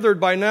you've gathered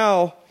by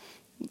now,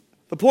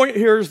 the point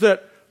here is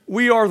that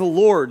we are the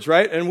Lord's,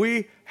 right? And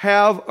we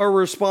have a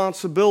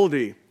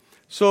responsibility.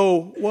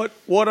 So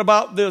what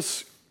about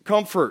this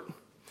comfort?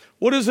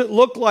 What does it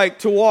look like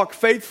to walk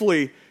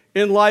faithfully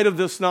in light of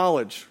this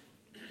knowledge?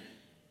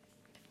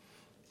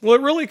 Well,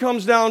 it really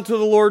comes down to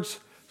the Lord's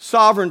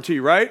sovereignty,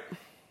 right?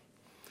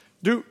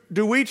 Do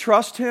we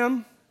trust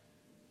Him?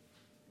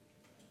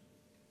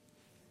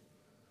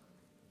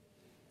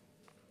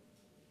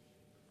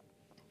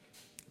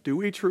 Do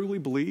we truly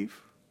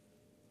believe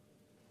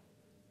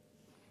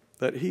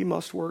that He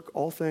must work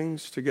all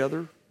things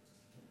together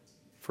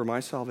for my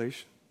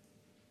salvation?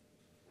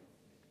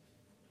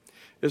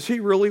 Is He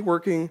really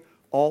working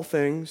all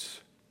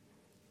things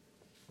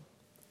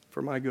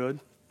for my good?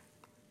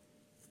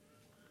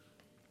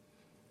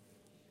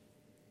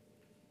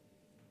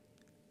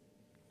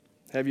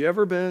 Have you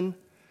ever been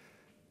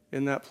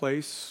in that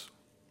place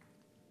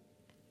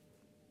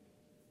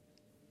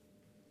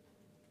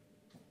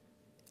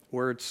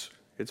where it's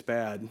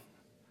bad?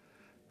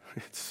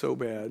 It's so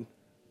bad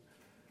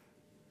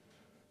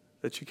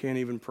that you can't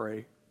even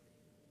pray.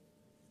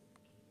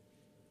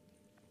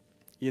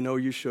 You know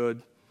you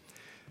should.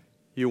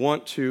 You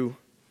want to,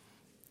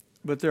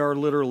 but there are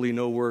literally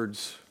no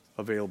words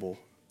available.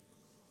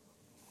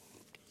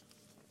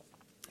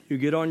 You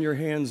get on your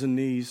hands and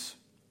knees.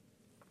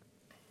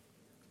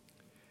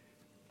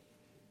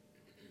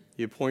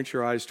 You point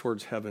your eyes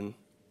towards heaven,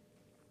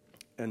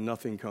 and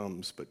nothing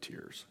comes but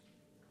tears.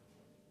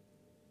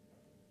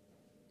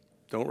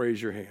 Don't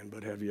raise your hand,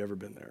 but have you ever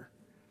been there?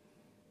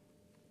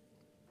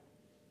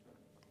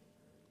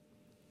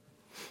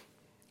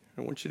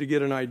 I want you to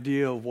get an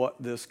idea of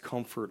what this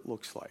comfort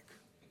looks like.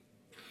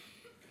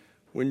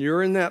 When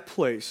you're in that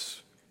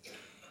place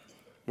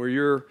where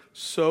you're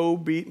so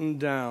beaten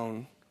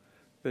down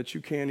that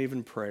you can't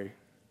even pray,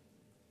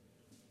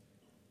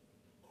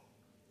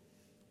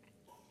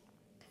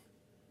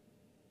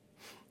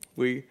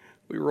 we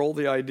roll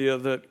the idea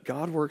that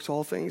God works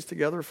all things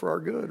together for our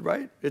good,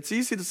 right? It's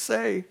easy to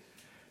say,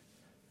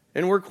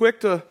 and we're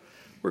quick to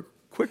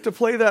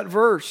play that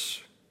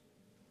verse.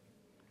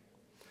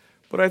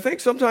 But I think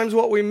sometimes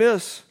what we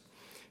miss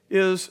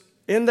is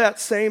in that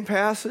same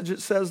passage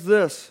it says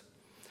this: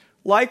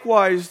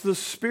 likewise, the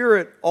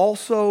Spirit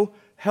also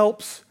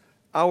helps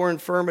our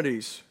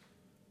infirmities.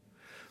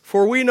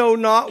 For we know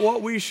not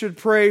what we should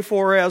pray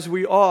for as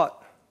we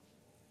ought.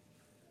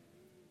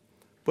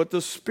 But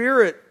the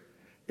Spirit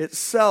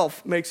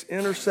itself makes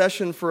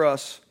intercession for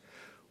us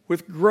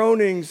with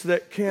groanings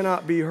that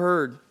cannot be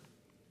heard.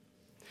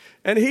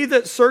 And He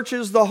that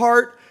searches the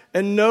heart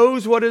and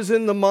knows what is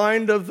in the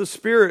mind of the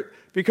Spirit,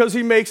 because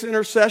He makes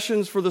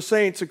intercessions for the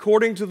saints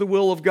according to the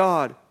will of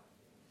God.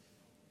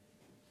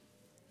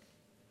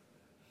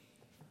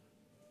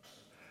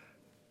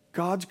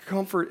 God's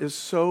comfort is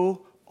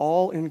so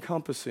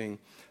all-encompassing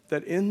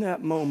that in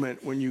that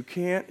moment when you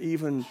can't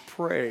even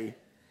pray,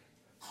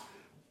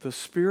 the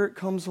Spirit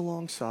comes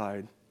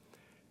alongside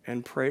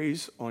and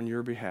prays on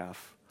your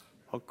behalf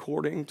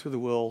according to the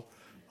will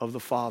of the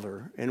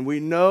Father. And we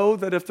know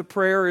that if the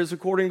prayer is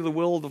according to the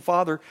will of the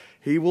Father,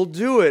 He will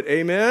do it.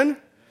 Amen?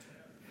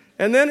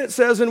 And then it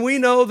says, and we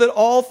know that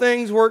all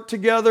things work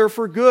together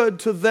for good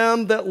to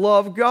them that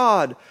love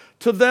God,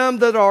 to them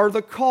that are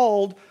the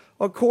called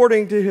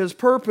according to His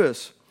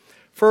purpose.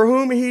 For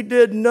whom He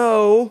did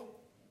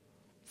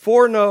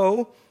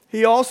foreknow,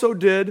 He also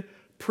did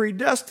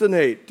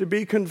predestinate to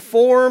be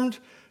conformed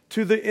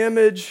to the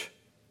image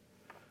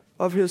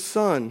of His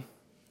Son,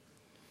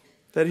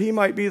 that He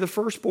might be the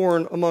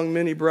firstborn among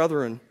many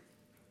brethren.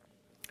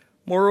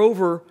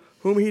 Moreover,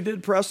 whom He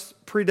did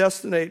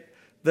predestinate,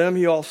 them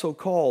He also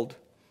called.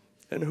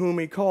 And whom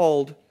He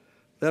called,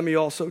 them He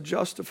also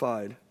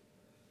justified.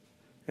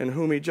 And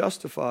whom He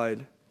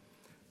justified,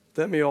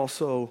 them He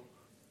also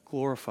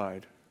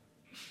glorified.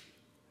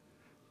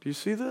 Do you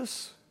see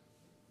this?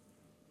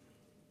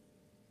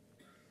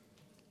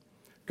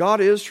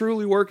 God is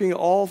truly working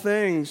all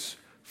things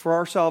for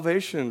our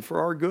salvation, for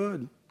our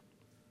good.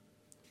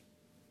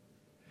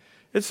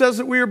 It says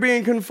that we are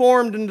being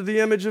conformed into the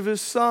image of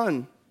His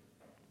Son.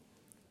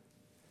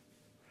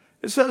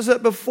 It says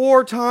that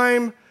before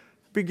time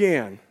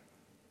began,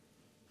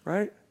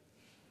 right?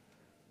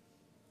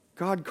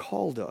 God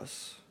called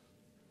us.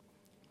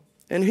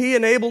 And He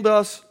enabled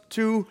us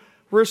to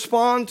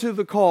respond to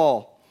the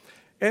call.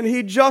 And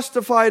He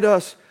justified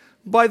us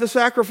by the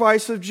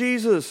sacrifice of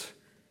Jesus.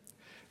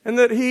 And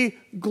that He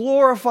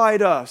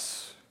glorified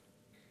us.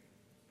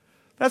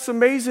 That's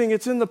amazing.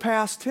 It's in the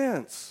past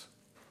tense.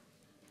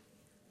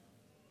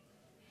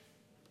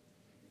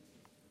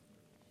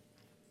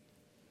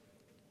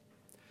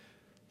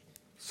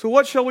 So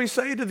what shall we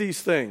say to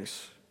these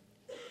things?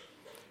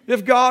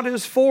 If God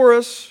is for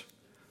us,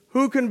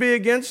 who can be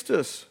against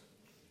us?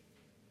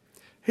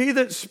 He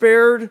that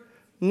spared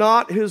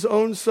not his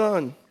own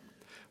Son,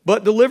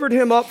 but delivered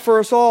him up for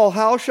us all,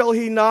 how shall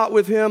he not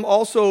with him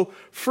also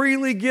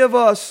freely give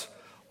us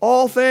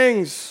all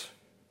things,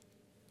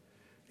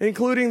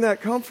 including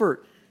that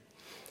comfort?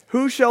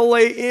 Who shall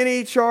lay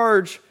any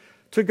charge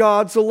to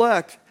God's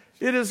elect?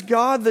 It is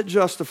God that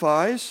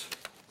justifies.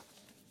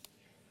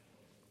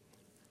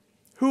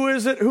 Who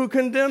is it who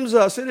condemns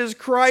us? It is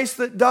Christ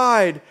that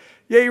died,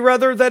 yea,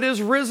 rather that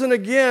is risen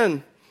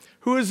again,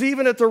 who is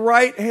even at the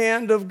right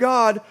hand of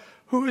God,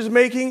 who is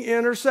making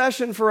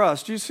intercession for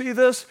us. Do you see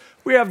this?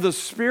 We have the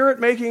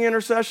Spirit making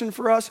intercession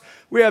for us.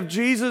 We have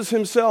Jesus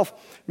himself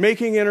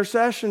making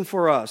intercession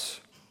for us.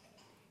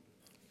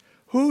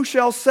 Who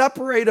shall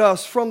separate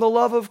us from the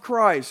love of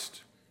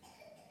Christ?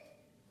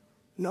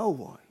 No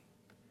one.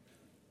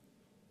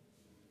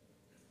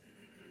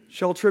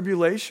 Shall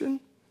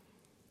tribulation,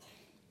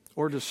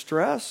 or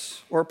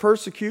distress, or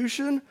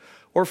persecution,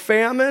 or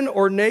famine,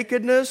 or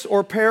nakedness,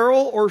 or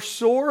peril, or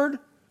sword?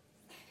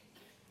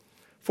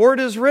 For it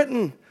is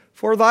written,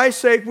 for thy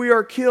sake we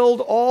are killed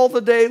all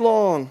the day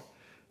long,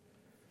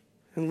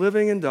 and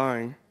living and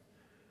dying,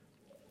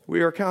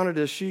 we are counted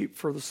as sheep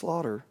for the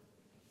slaughter.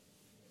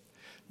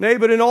 Nay,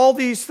 but in all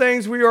these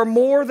things we are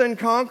more than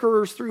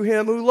conquerors through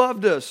him who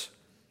loved us.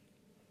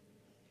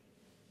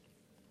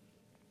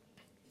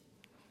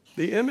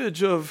 The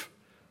image of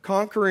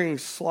conquering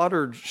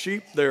slaughtered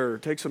sheep there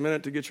takes a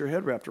minute to get your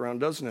head wrapped around,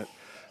 doesn't it?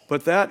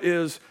 But that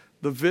is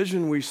the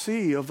vision we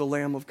see of the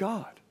Lamb of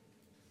God.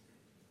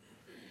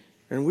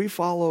 And we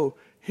follow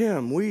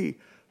him. We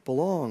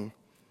belong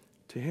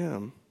to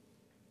him.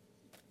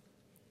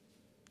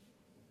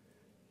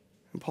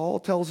 And Paul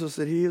tells us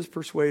that he is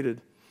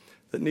persuaded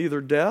that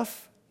neither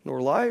death,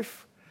 nor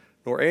life,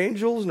 nor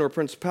angels, nor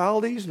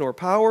principalities, nor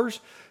powers,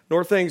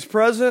 nor things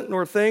present,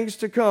 nor things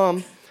to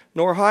come,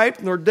 nor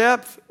height, nor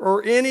depth,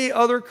 or any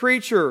other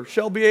creature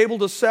shall be able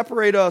to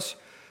separate us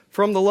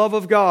from the love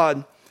of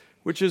God,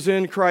 which is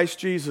in Christ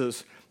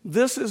Jesus.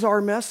 This is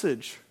our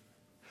message.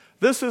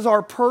 This is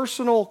our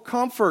personal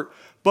comfort,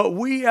 but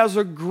we as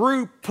a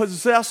group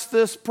possess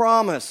this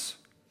promise.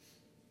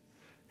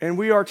 And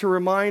we are to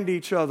remind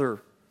each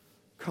other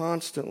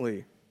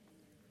constantly.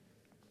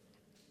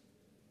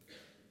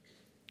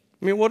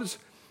 I mean, what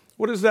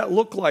does that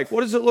look like? What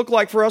does it look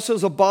like for us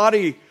as a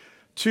body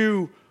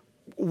to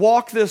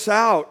walk this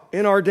out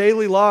in our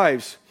daily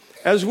lives?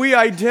 As we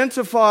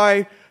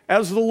identify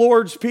as the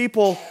Lord's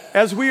people,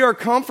 as we are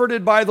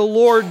comforted by the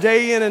Lord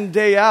day in and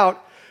day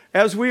out,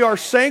 as we are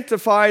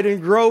sanctified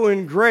and grow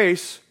in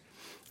grace,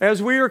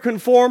 as we are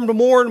conformed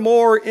more and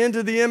more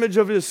into the image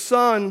of his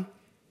Son,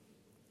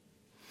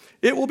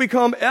 it will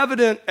become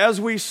evident as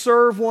we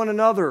serve one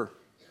another,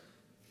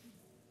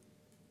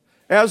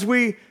 as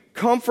we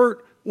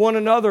comfort one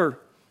another,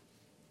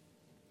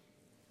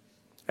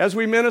 as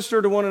we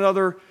minister to one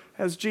another,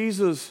 as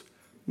Jesus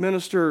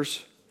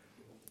ministers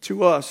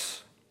to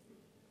us.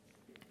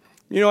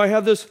 You know, I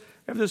have this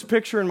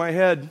picture in my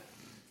head.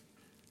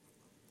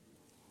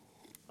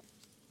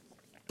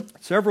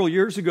 Several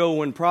years ago,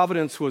 when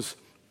Providence was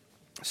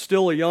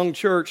still a young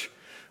church,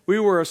 we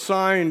were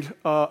assigned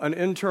an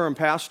interim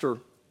pastor.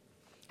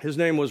 His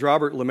name was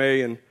Robert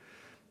LeMay, and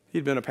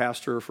he'd been a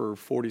pastor for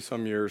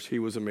 40-some years. He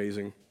was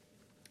amazing.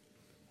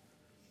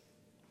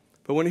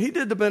 But when he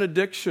did the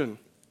benediction,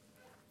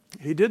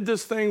 he did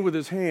this thing with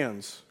his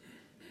hands.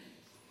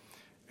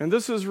 And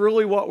this is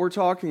really what we're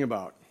talking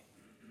about.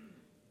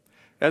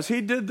 As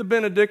he did the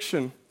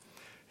benediction,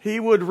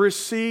 he would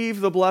receive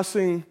the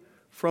blessing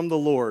from the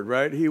Lord,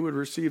 right? He would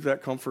receive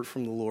that comfort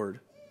from the Lord.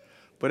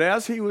 But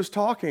as he was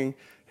talking,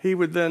 he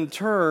would then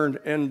turn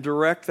and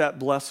direct that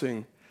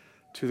blessing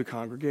to the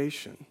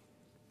congregation.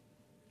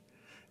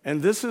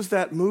 And this is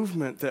that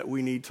movement that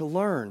we need to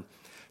learn.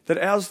 That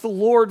as the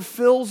Lord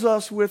fills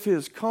us with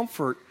his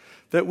comfort,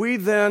 that we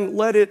then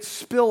let it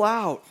spill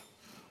out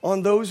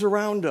on those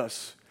around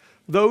us,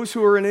 those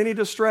who are in any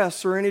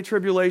distress or any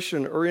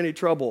tribulation or any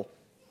trouble.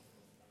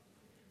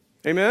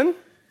 Amen?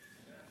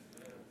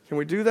 Can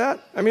we do that?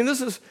 I mean,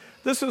 this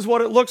is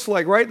what it looks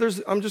like, right?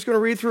 I'm just going to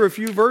read through a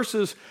few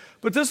verses,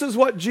 but this is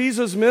what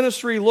Jesus'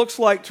 ministry looks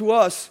like to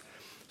us.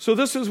 So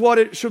this is what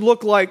it should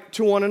look like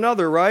to one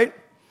another, right?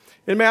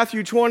 In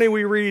Matthew 20,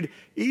 we read,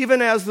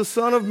 even as the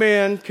Son of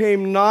Man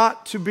came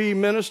not to be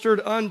ministered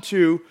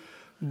unto,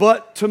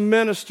 but to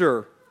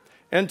minister,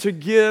 and to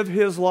give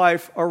his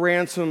life a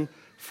ransom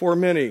for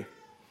many.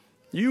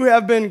 You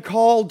have been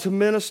called to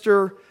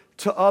minister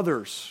to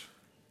others,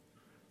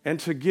 and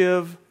to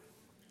give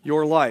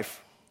your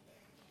life.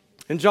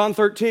 In John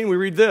 13, we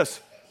read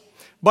this,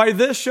 by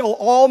this shall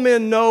all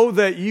men know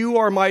that you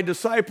are my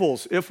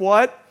disciples. If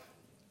what?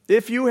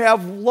 If you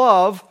have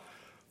love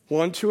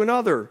one to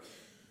another.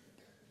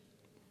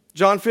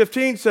 John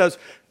 15 says,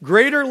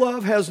 greater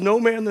love has no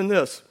man than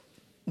this,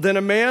 than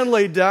a man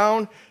lay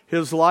down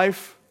his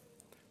life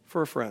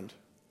for a friend.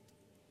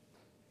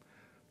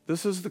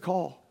 This is the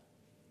call.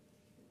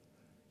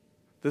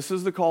 This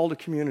is the call to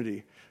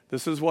community.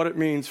 This is what it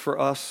means for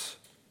us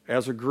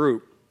as a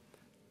group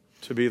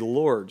to be the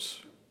Lord's.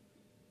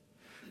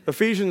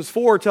 Ephesians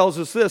 4 tells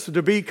us this,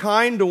 to be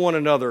kind to one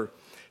another,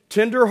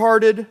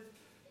 tender-hearted,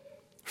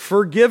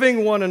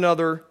 forgiving one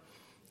another,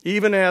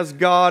 even as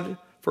God,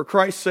 for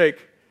Christ's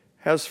sake,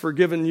 has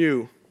forgiven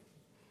you.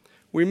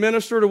 We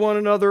minister to one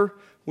another,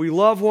 we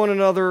love one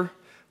another,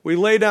 we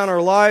lay down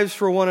our lives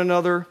for one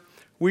another,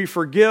 we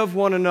forgive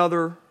one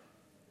another.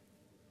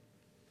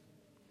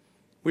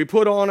 We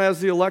put on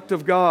as the elect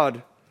of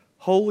God,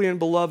 holy and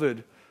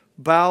beloved,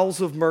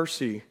 bowels of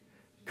mercy,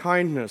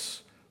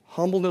 kindness,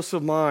 humbleness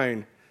of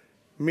mind,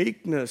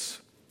 meekness,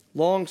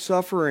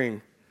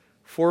 long-suffering,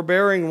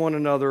 forbearing one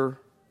another,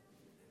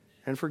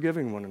 and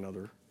forgiving one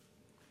another.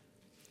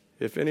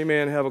 If any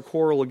man have a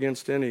quarrel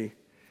against any,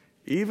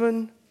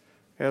 even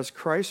as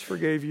Christ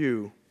forgave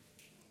you,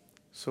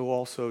 so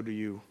also do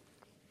you.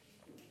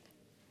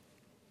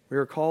 We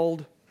are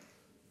called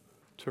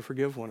to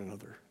forgive one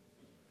another,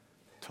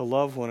 to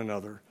love one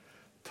another,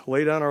 to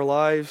lay down our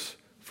lives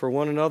for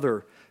one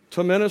another,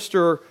 to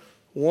minister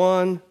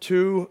one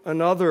to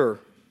another.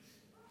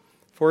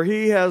 For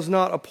he has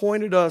not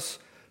appointed us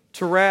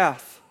to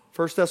wrath,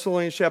 1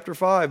 Thessalonians chapter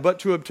 5, but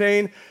to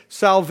obtain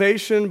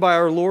salvation by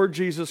our Lord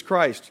Jesus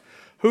Christ,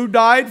 who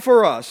died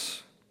for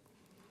us.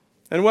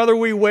 And whether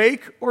we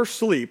wake or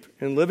sleep,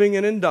 in living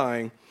and in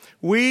dying,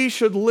 we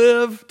should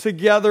live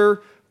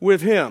together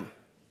with him.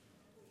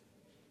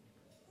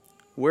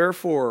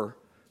 Wherefore,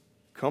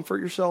 comfort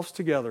yourselves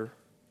together,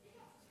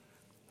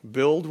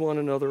 build one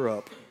another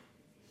up,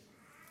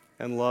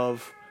 and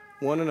love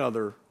one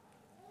another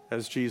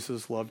as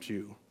Jesus loved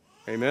you.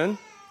 Amen?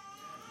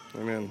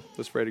 Amen.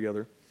 Let's pray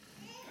together.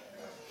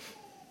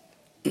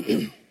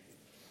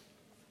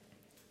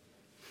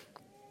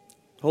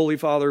 Holy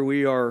Father,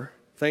 we are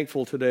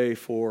thankful today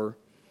for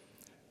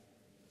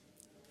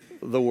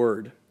the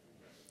Word,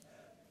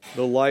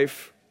 the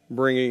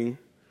life-bringing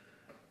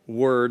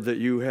Word that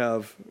you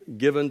have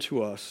given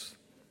to us,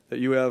 that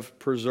you have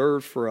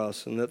preserved for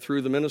us, and that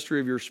through the ministry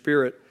of your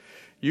Spirit,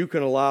 you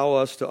can allow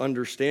us to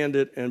understand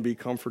it and be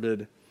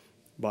comforted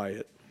by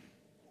it.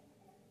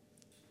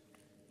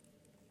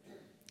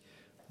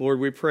 Lord,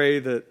 we pray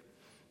that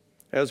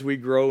as we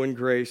grow in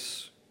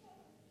grace,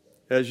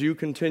 as you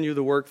continue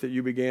the work that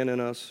you began in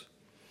us,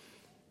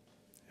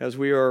 as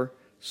we are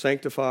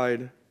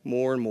sanctified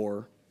more and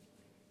more,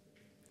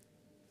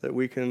 that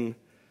we can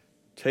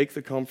take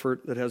the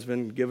comfort that has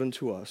been given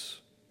to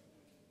us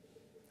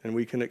and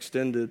we can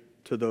extend it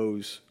to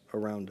those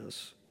around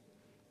us.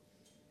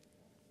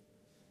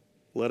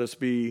 Let us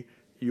be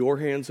your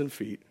hands and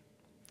feet.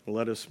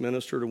 Let us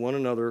minister to one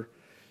another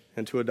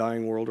and to a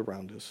dying world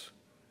around us.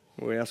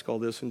 We ask all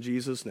this in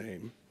Jesus'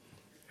 name.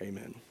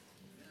 Amen.